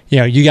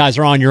 you guys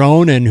are on your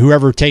own, and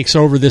whoever takes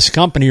over this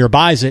company or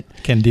buys it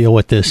can deal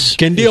with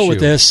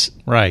this.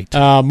 Right.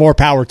 More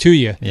power to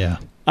you. Yeah.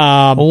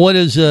 Well, what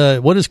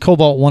does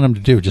Cobalt want them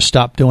to do? Just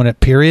stop doing it,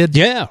 period?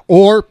 Yeah.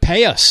 Or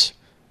pay us.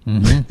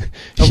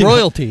 Mm-hmm. A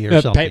royalty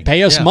or something.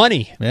 Pay us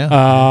money.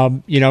 Yeah.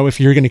 If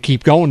you're going to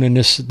keep going in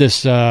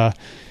this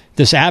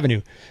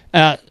avenue.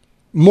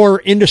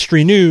 More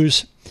industry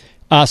news.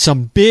 This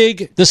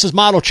is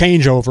model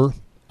changeover.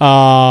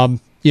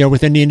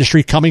 Within the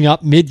industry coming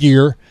up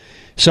mid-year.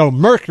 So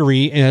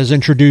Mercury has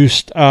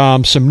introduced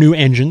some new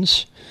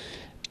engines,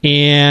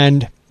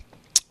 and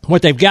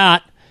what they've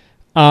got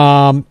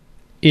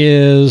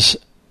is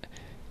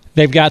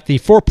they've got the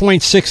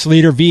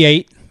 4.6-liter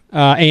V8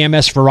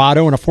 AMS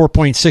Verado and a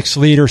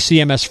 4.6-liter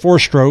CMS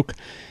 4-stroke.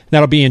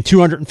 That'll be in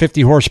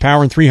 250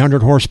 horsepower and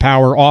 300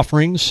 horsepower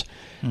offerings.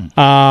 The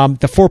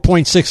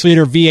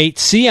 4.6-liter V8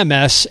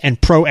 CMS and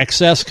Pro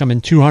XS come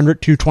in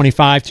 200,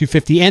 225,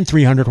 250, and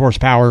 300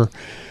 horsepower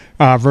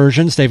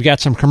versions. They've got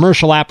some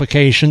commercial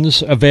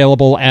applications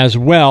available as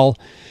well.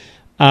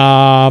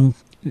 By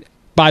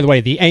the way,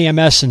 the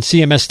AMS and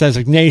CMS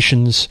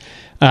designations,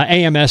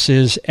 AMS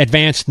is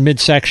advanced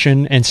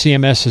midsection and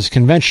CMS is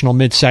conventional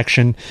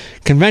midsection.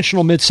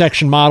 Conventional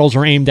midsection models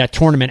are aimed at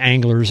tournament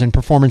anglers and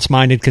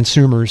performance-minded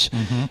consumers.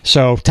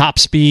 So top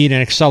speed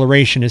and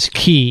acceleration is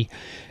key.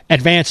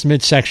 Advanced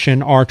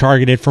midsection are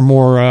targeted for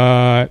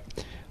more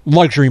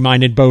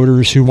luxury-minded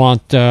boaters who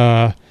want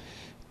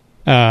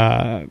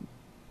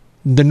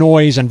the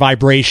noise and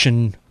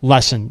vibration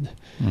lessened.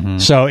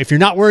 So if you're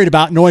not worried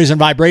about noise and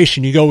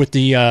vibration, you go with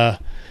the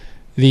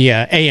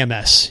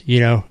AMS. You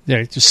know,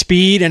 the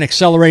speed and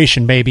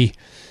acceleration, baby.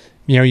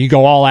 You know, you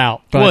go all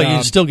out. But, well,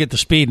 you still get the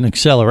speed and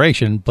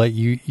acceleration, but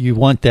you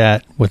want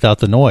that without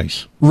the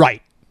noise,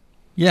 right?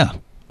 Yeah,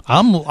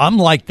 I'm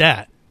like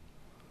that.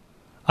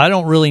 I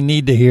don't really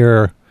need to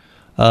hear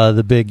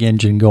the big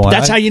engine going.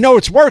 That's how you know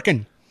it's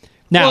working.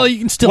 Now, well, you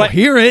can still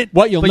hear it.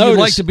 What you'll but notice,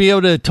 you'd like to be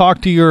able to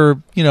talk to your,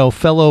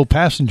 fellow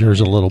passengers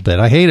a little bit.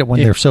 I hate it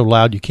when they're so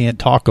loud you can't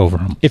talk over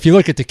them. If you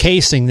look at the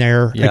casing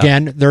there,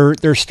 again,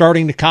 they're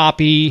starting to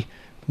copy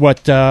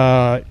what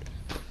Johnson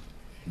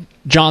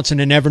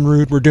and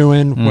Evinrude were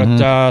doing,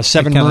 what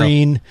Seven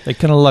Marine. They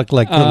kind of look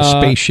like little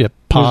spaceship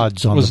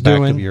pods on the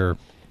back of your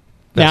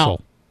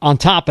vessel. Now, on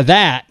top of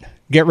that,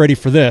 get ready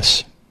for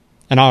this.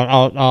 And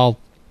I'll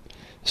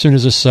as soon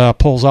as this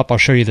pulls up, I'll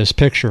show you this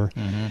picture.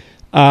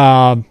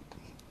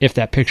 If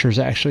that picture is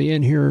actually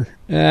in here.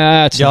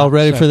 Y'all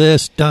ready for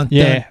this? Dun,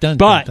 yeah. dun, dun,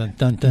 but dun,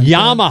 dun, dun, dun,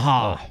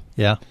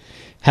 Yamaha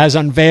has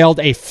unveiled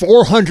a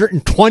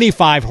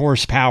 425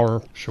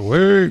 horsepower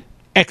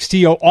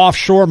XTO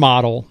offshore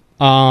model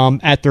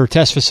at their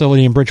test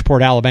facility in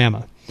Bridgeport,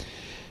 Alabama.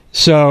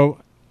 So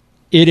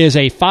it is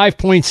a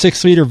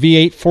 5.6-liter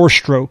V8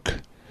 4-stroke,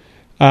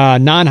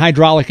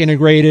 non-hydraulic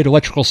integrated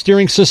electrical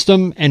steering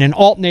system, and an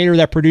alternator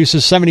that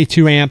produces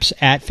 72 amps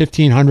at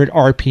 1,500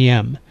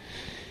 RPM.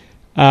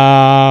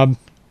 That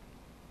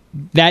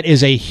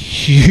is a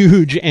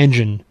huge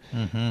engine.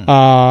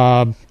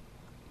 But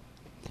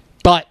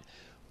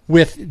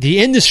with the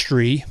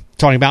industry,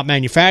 talking about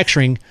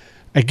manufacturing,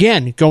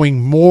 again,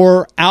 going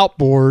more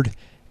outboard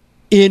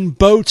in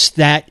boats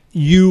that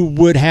you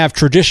would have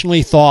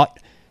traditionally thought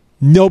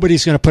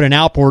nobody's going to put an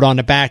outboard on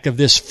the back of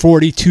this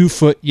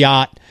 42-foot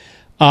yacht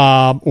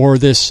or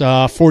this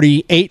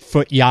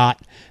 48-foot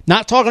yacht.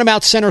 Not talking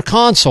about center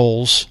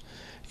consoles,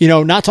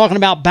 not talking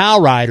about bow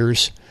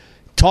riders,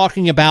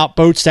 talking about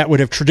boats that would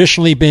have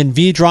traditionally been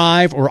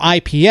V-drive or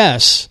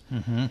IPS,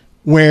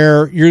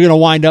 where you're going to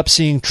wind up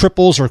seeing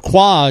triples or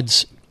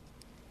quads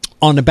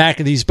on the back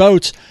of these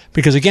boats.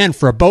 Because, again,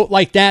 for a boat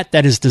like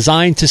that is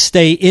designed to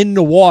stay in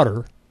the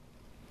water,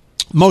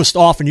 most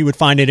often you would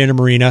find it in a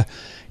marina,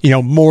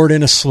 moored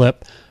in a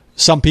slip.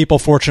 Some people,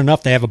 fortunate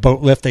enough, they have a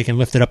boat lift. They can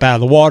lift it up out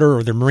of the water,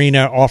 or the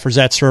marina offers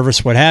that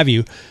service, what have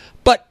you.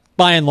 But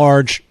by and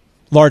large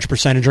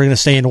percentage are going to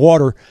stay in the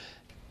water.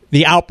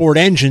 The outboard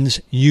engines,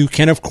 you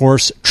can, of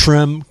course,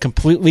 trim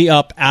completely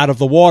up out of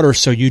the water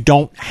so you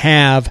don't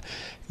have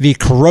the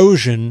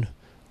corrosion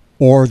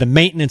or the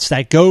maintenance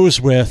that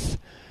goes with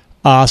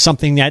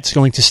something that's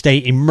going to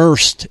stay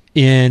immersed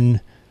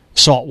in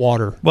salt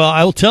water. Well,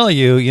 I will tell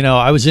you,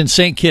 I was in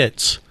St.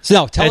 Kitts.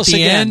 So tell us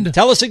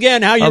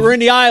again how you were in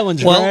the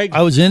islands, Greg.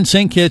 I was in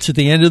St. Kitts at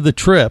the end of the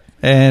trip,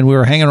 and we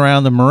were hanging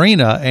around the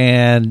marina,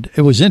 and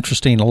it was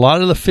interesting. A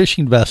lot of the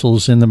fishing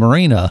vessels in the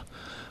marina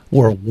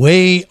were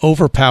way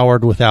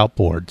overpowered with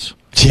outboards.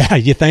 Yeah,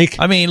 you think?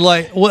 I mean,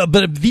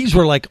 but these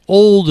were like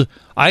old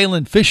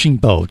island fishing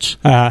boats,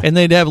 and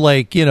they'd have 2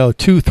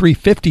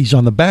 350s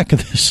on the back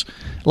of this,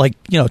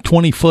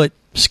 20-foot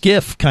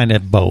skiff kind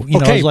of boat.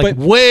 It was like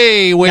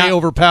way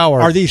overpowered.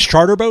 Are these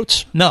charter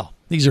boats? No,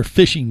 these are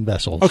fishing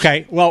vessels.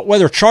 Okay, well,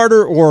 whether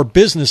charter or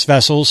business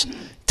vessels,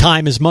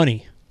 time is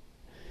money.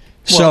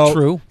 Well,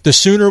 true. The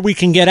sooner we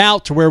can get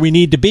out to where we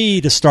need to be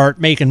to start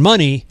making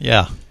money.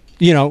 Yeah.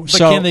 But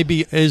can they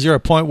be? Is there a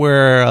point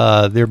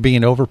where they're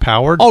being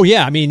overpowered? Oh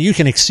yeah, I mean you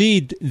can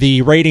exceed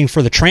the rating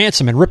for the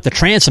transom and rip the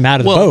transom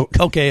out of the boat.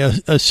 Okay,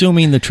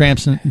 assuming the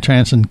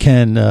transom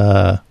can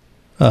handle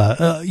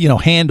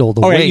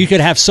the weight. You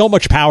could have so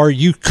much power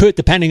you could,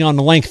 depending on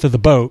the length of the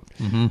boat.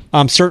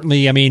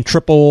 Certainly, I mean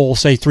triple,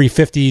 say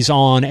 350s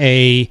on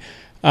a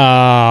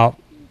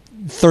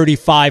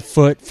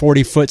 35-foot,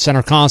 40-foot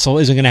center console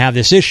isn't going to have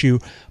this issue.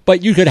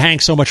 But you could hang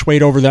so much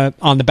weight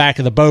on the back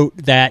of the boat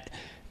that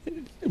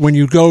when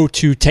you go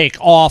to take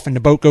off and the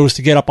boat goes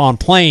to get up on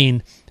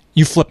plane,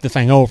 you flip the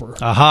thing over.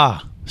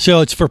 Aha.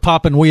 So it's for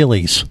popping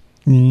wheelies.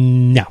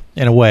 No.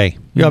 In a way.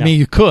 No. I mean,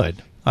 you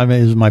could.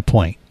 Is my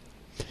point.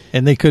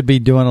 And they could be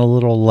doing a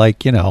little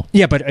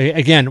Yeah, but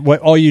again,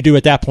 what all you do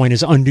at that point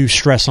is undue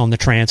stress on the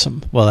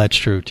transom. Well, that's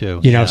true,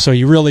 too. So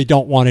you really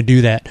don't want to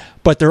do that.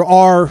 But there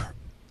are,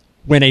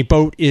 when a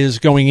boat is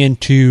going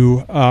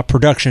into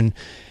production,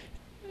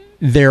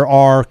 there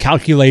are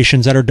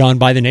calculations that are done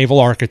by the naval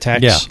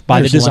architects,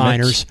 by the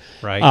designers,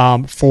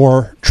 right.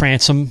 For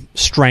transom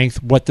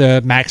strength, what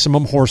the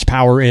maximum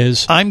horsepower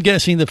is. I'm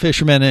guessing the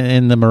fishermen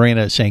in the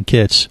marina at St.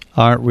 Kitts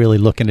aren't really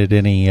looking at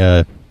any,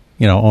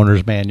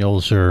 owner's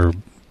manuals or,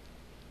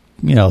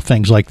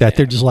 things like that.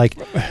 They're just like,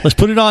 let's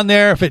put it on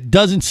there. If it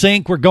doesn't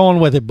sink, we're going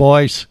with it,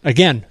 boys.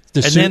 Again,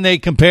 then they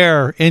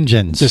compare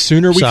engines. The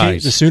sooner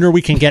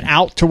we can get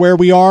out to where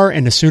we are,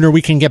 and the sooner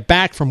we can get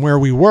back from where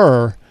we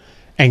were,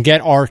 and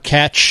get our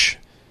catch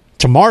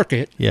to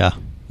market,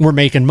 we're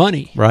making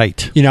money.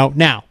 Right.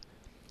 Now,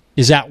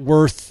 is that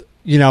worth,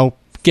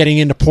 getting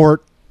into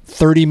port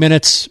 30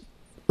 minutes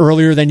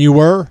earlier than you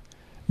were?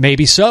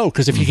 Maybe so,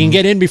 because if you can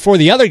get in before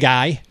the other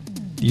guy...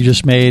 You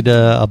just made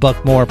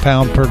 $1 more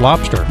pound per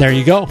lobster. There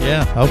you go.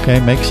 Yeah, okay,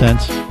 makes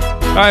sense.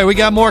 All right, we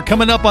got more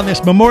coming up on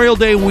this Memorial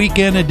Day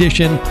weekend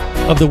edition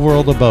of The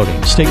World of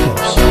Boating. Stay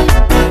close.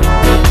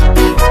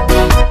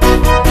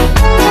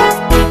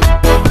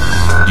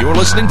 You're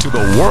listening to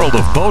the World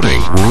of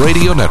Boating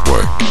Radio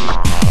Network.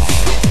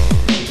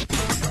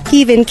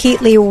 Even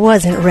Keatley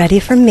wasn't ready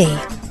for me,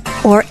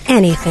 or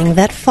anything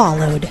that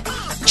followed.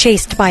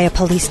 Chased by a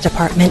police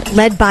department,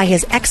 led by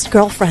his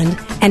ex-girlfriend,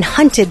 and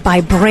hunted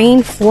by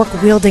brain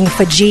fork-wielding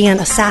Fijian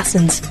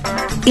assassins,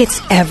 it's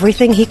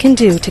everything he can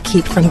do to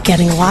keep from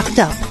getting locked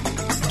up,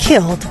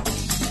 killed,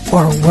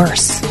 or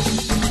worse.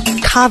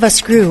 Kava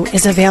Screw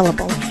is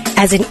available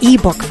as an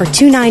ebook for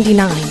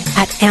 $2.99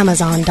 at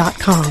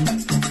Amazon.com.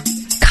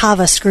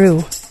 Kava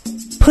Screw.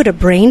 Put a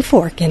brain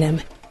fork in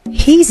him.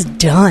 He's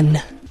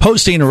done.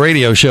 Hosting a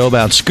radio show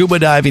about scuba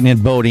diving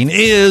and boating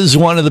is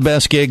one of the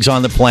best gigs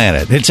on the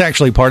planet. It's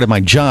actually part of my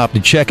job to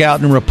check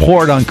out and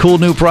report on cool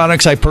new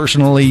products I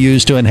personally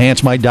use to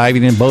enhance my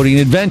diving and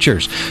boating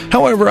adventures.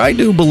 However, I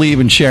do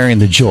believe in sharing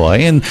the joy,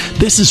 and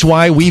this is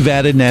why we've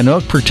added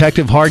Nanook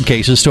protective hard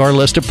cases to our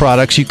list of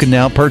products you can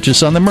now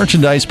purchase on the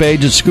merchandise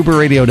page at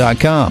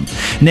scubaradio.com.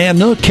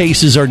 Nanook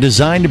cases are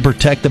designed to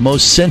protect the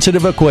most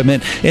sensitive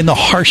equipment in the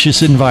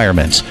harshest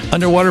environments.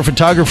 Underwater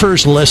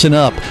photographers, listen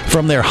up.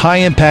 From their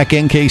high-impact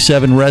NK7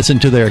 resin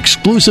to their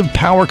exclusive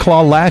Power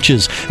Claw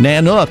latches,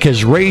 Nanook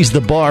has raised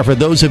the bar for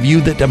those of you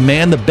that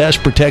demand the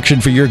best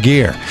protection for your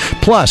gear.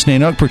 Plus,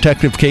 Nanook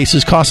protective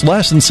cases cost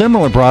less than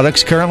similar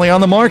products currently on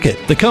the market.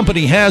 The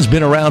company has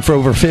been around for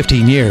over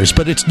 15 years,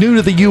 but it's new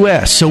to the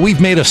U.S., so we've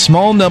made a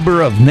small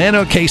number of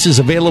Nanook cases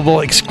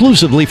available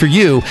exclusively for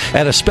you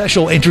at a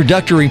special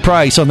introductory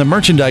price on the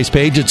merchandise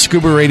page at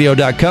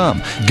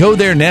scubaradio.com. Go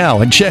there now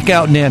and check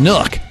out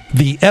Nanook,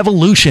 the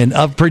evolution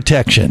of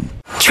protection.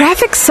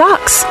 Traffic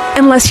sucks,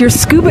 unless you're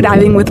scuba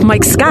diving with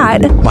Mike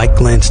Scott. Mike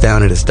glanced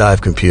down at his dive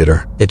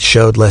computer. It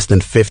showed less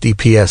than 50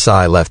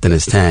 PSI left in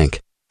his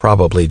tank.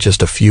 Probably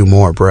just a few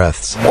more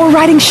breaths. Or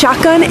riding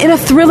shotgun in a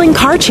thrilling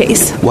car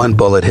chase. One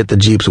bullet hit the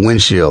Jeep's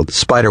windshield,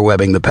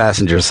 spiderwebbing the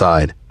passenger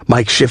side.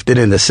 Mike shifted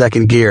into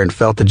second gear and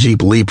felt the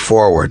Jeep leap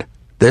forward.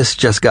 This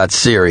just got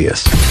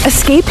serious.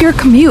 Escape your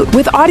commute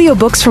with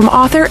audiobooks from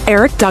author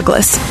Eric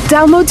Douglas.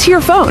 Download to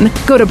your phone.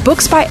 Go to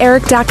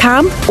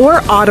booksbyeric.com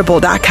or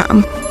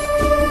audible.com.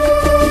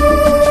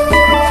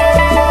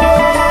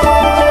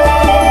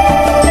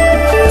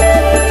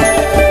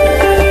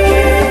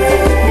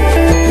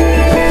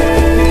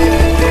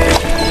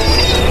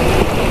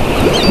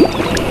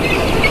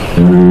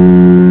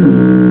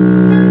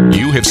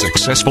 You have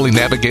successfully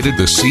navigated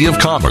the Sea of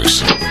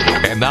Commerce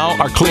and now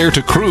are clear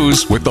to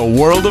cruise with the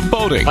World of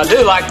Boating. I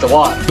do like the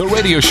water. The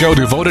radio show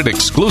devoted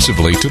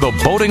exclusively to the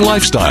boating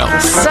lifestyle.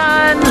 The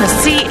sun, the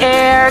sea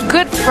air,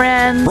 good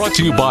friends. Brought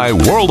to you by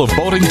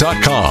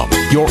worldofboating.com,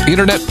 your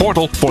internet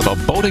portal for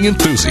the boating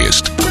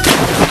enthusiast.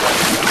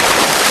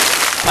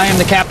 I am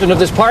the captain of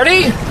this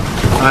party.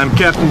 I'm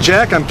Captain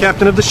Jack. I'm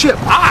captain of the ship.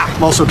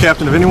 I'm also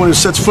captain of anyone who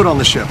sets foot on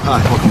the ship.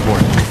 Hi, welcome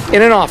aboard.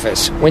 In an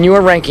office, when you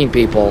are ranking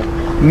people,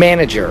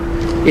 manager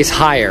is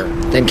higher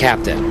than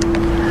captain.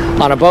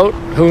 On a boat,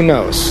 who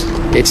knows?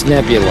 It's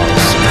nebulous.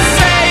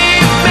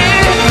 Save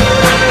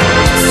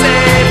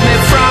me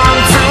from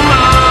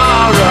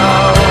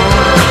tomorrow.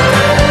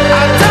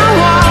 I don't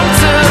want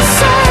to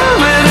sail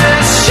with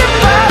this ship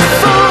of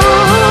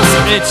fools.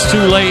 It's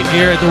too late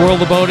here at the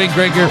World of Boating.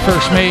 Greg, your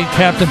first mate,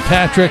 Captain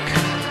Patrick,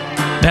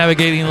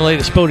 navigating the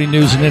latest boating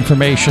news and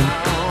information.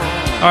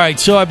 All right,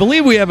 so I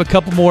believe we have a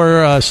couple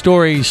more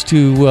stories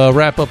to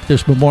wrap up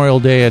this Memorial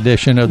Day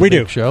edition of the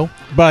Big Show.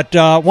 But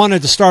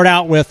wanted to start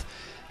out with,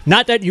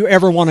 not that you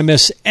ever want to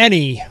miss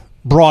any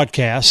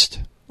broadcast,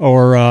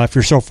 or if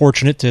you're so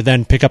fortunate to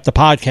then pick up the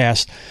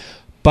podcast,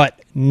 but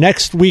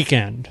next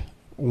weekend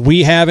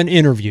we have an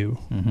interview.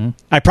 Mm-hmm.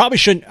 I probably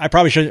shouldn't,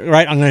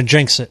 right? I'm going to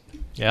jinx it.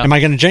 Yeah. Am I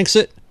going to jinx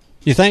it,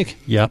 you think?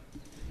 Yep.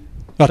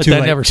 Oh, but too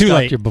that late. never Too stopped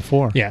late. you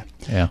before. Yeah.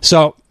 Yeah.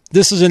 So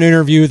this is an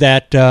interview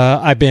that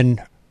I've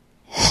been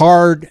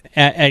hard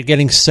at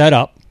getting set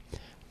up.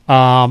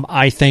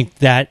 I think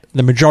that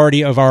the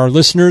majority of our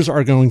listeners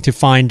are going to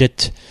find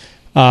it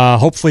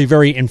hopefully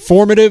very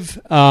informative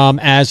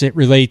as it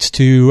relates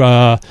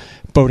to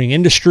boating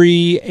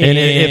industry. And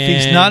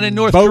if he's not in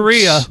North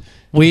Korea,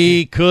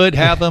 we could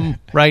have him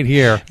right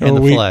here in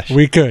the flesh.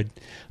 We could.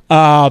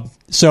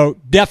 So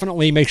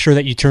definitely make sure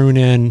that you tune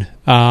in,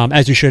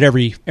 as you should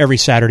every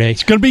Saturday.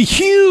 It's going to be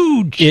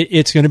huge.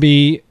 It's going to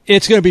be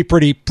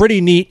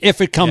pretty neat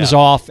if it comes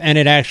off and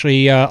it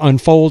actually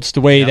unfolds the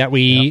way that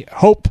we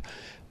hope.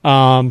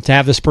 To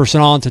have this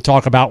person on to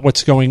talk about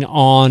what's going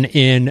on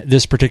in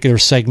this particular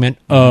segment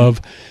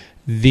of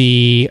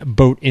the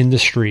boat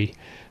industry.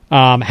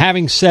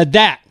 Having said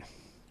that,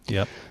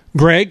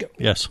 Greg,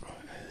 yes,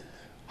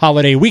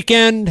 holiday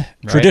weekend, right.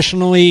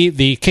 Traditionally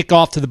the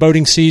kickoff to the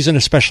boating season,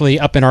 especially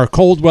up in our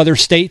cold weather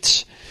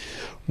states.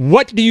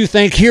 What do you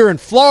think here in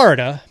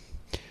Florida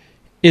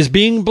is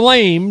being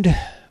blamed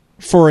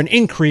for an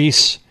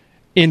increase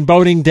in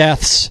boating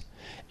deaths?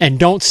 And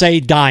don't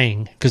say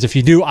dying, because if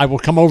you do, I will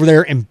come over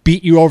there and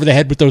beat you over the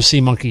head with those sea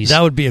monkeys.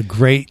 That would be a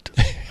great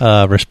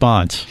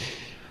response.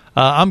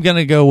 I'm going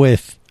to go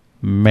with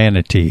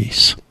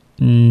manatees.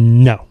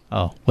 No.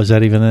 Oh, was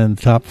that even in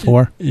the top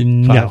 4?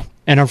 No. 5.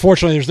 And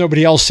unfortunately, there's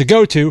nobody else to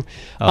go to.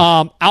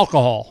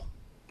 Alcohol.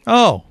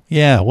 Oh,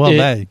 yeah.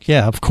 Well,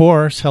 of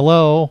course.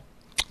 Hello.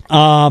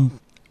 Yeah,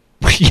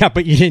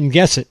 but you didn't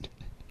guess it.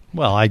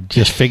 Well, I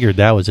just figured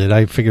that was it.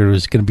 I figured it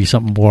was going to be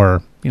something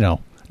more,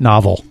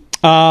 novel.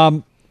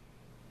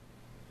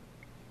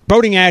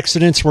 Boating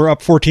accidents were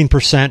up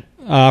 14%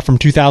 from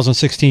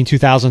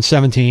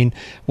 2016-2017.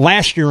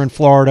 Last year in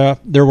Florida,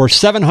 there were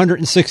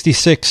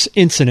 766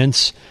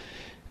 incidents,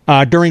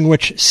 during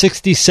which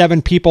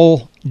 67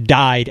 people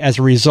died as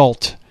a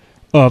result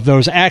of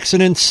those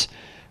accidents.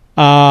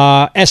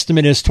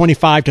 Estimate is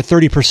 25 to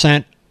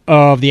 30%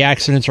 of the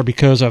accidents are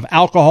because of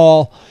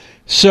alcohol.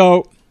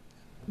 So,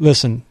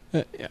 listen,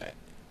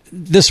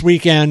 this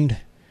weekend,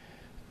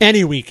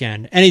 any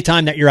weekend,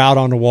 anytime that you're out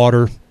on the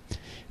water,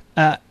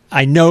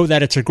 I know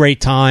that it's a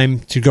great time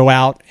to go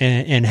out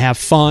and have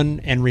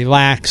fun and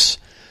relax,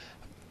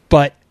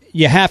 but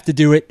you have to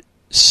do it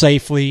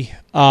safely.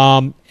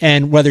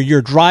 And whether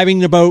you're driving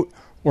the boat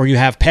or you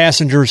have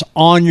passengers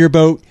on your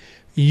boat,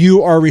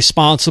 you are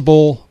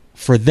responsible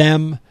for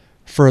them,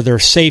 for their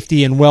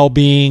safety and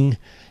well-being.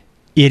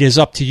 It is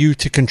up to you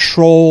to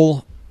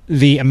control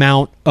the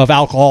amount of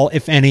alcohol,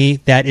 if any,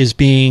 that is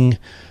being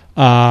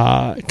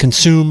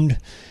consumed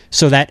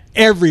so that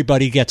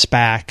everybody gets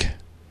back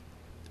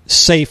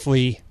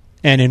safely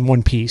and in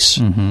one piece.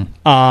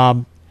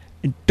 Don't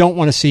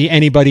want to see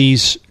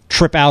anybody's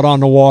trip out on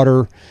the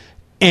water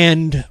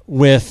end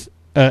with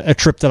a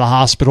trip to the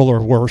hospital or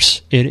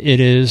worse.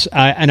 It is,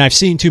 and I've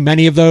seen too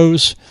many of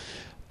those,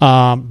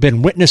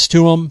 been witness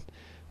to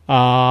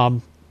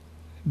them,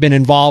 been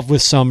involved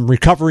with some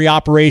recovery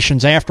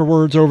operations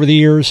afterwards over the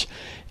years.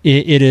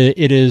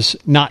 It is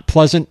not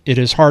pleasant, it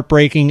is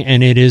heartbreaking,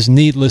 and it is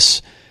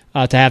needless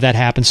to have that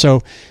happen.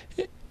 So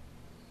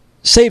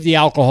save the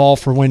alcohol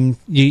for when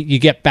you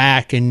get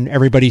back and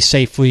everybody's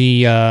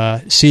safely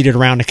seated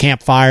around a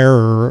campfire,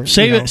 or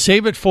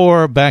save it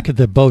for back at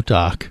the boat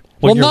dock.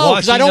 Well, no,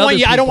 because I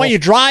don't want you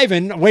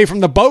driving away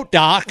from the boat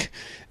dock.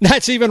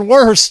 That's even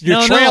worse.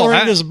 You're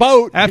trailering this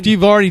boat. After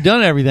you've already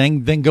done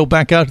everything, then go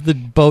back out to the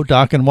boat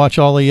dock and watch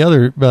all the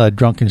other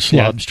drunken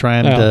slubs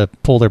trying to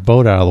pull their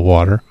boat out of the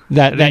water.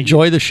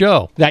 Enjoy the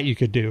show. That you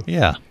could do.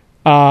 Yeah.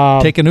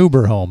 Take an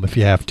Uber home if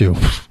you have to.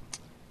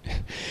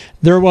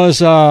 There was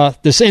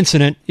this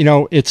incident.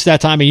 It's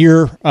that time of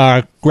year,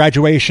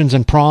 graduations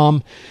and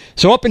prom.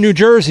 So up in New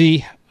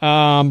Jersey,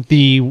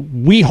 the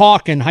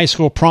Weehawken High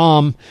School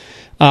prom,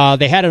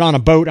 they had it on a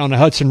boat on the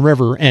Hudson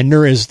River, and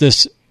there is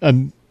this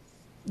I'm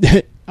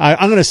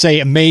going to say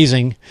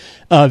amazing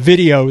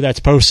video that's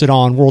posted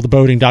on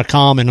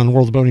worldofboating.com and on the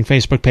World of Boating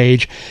Facebook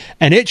page,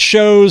 and it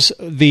shows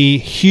the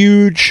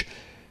huge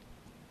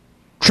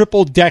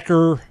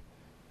triple-decker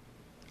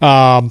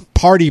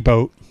party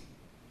boat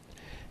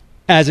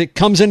as it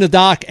comes into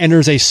dock, and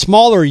there's a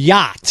smaller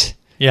yacht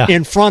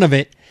in front of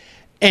it,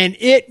 and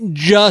it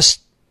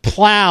just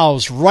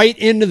plows right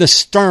into the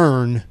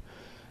stern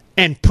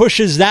and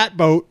pushes that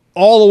boat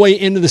all the way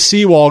into the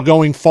seawall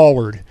going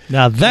forward.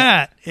 Now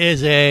that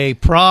is a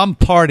prom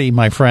party,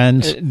 my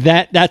friends.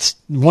 That's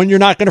one you're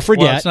not going to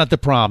forget. Well, it's not the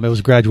prom. It was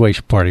a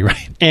graduation party,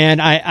 right?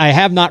 And I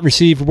have not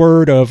received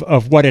word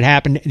of what had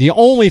happened. The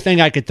only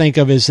thing I could think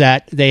of is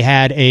that they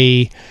had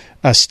a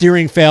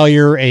steering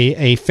failure,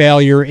 a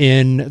failure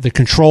in the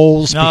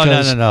controls.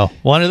 No.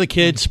 One of the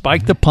kids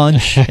spiked the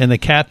punch, and the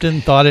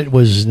captain thought it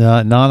was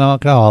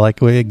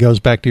non-alcoholic. It goes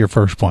back to your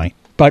first point.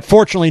 But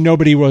fortunately,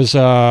 nobody was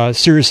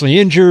seriously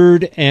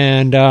injured.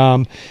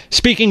 And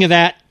speaking of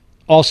that,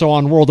 also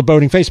on World of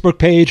Boating Facebook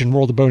page and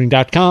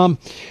worldofboating.com,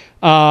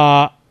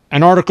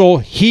 an article,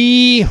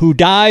 "He who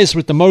dies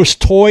with the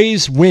most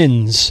toys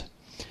wins."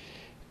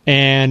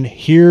 And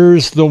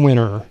here's the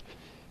winner.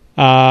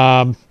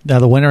 Now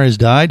the winner has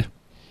died?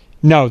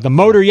 No, the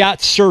Motor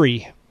Yacht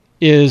Surrey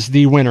is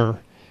the winner.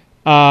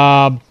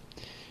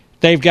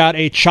 They've got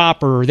a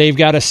chopper. They've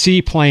got a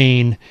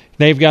seaplane.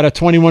 They've got a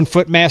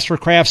 21-foot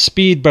Mastercraft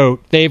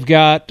speedboat. They've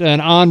got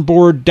an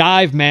onboard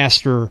dive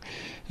master.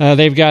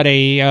 They've got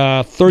a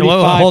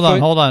 35-foot...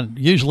 Hold on.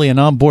 Usually an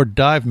onboard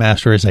dive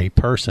master is a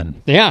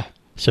person. Yeah.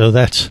 So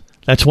that's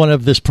one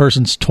of this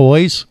person's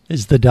toys,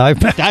 is the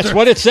dive master? That's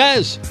what it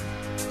says.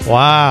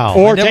 Wow.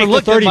 Or I never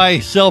looked at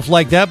myself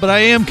like that, but I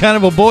am kind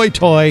of a boy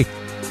toy,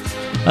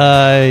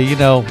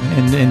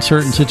 in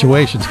certain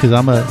situations, because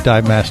I'm a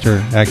dive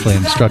master, actually,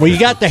 instructor. Well, you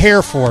got the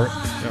hair for it.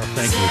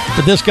 Thank you.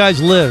 But this guy's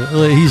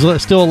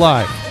he's still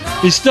alive.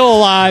 He's still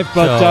alive,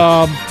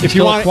 but if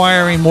you want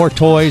acquiring more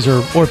toys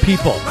or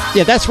people.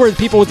 Yeah, that's where the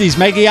people with these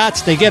mega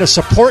yachts, they get a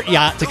support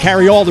yacht to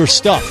carry all their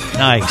stuff.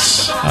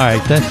 Nice. All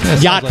right.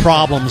 That's yacht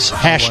problems.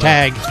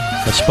 Hashtag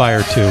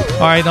aspire to.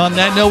 All right, on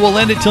that note, we'll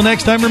end it till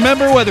next time.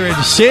 Remember, whether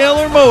it's sail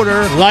or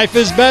motor, life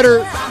is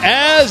better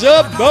as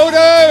a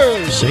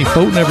boater. Safe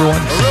boating,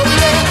 everyone.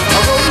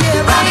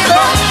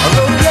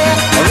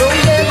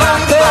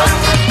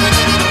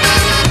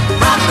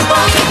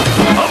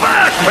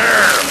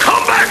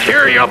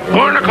 Here, you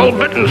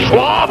barnacle-bitten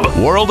swab.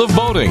 World of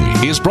Boating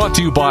is brought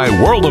to you by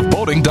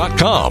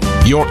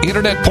worldofboating.com, your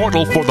internet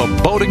portal for the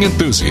boating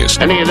enthusiast.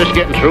 Any of this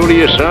getting through to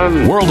you,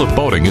 son? World of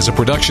Boating is a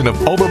production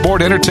of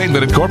Overboard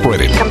Entertainment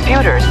Incorporated.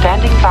 Computer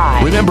standing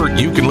by. Remember,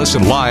 you can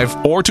listen live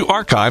or to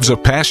archives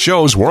of past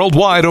shows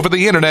worldwide over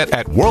the internet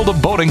at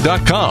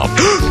worldofboating.com.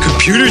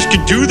 Computers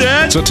can do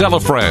that? So tell a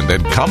friend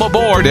and come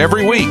aboard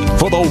every week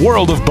for the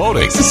World of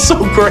Boating. This is so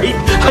great.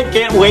 I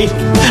can't wait.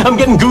 I'm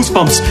getting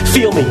goosebumps.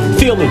 Feel me.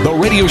 The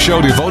radio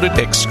show devoted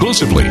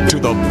exclusively to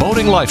the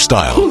boating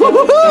lifestyle.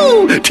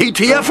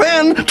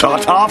 TTFN,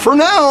 ta-ta for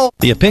now.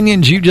 The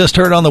opinions you just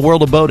heard on the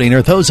World of Boating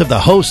are those of the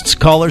hosts,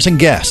 callers, and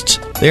guests.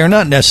 They are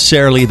not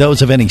necessarily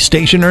those of any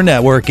station or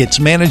network, its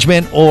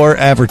management, or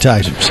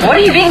advertisers. What are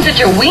you being such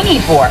a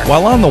weenie for?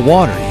 While on the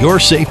water, your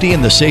safety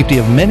and the safety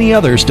of many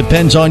others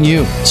depends on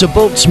you. So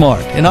boat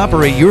smart and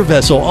operate your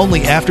vessel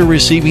only after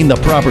receiving the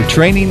proper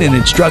training and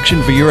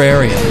instruction for your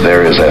area.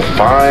 There is a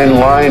fine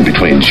line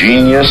between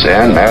genius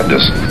and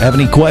madness. Have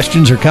any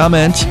questions or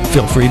comments?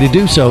 Feel free to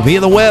do so via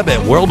the web at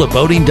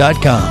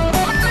worldofboating.com.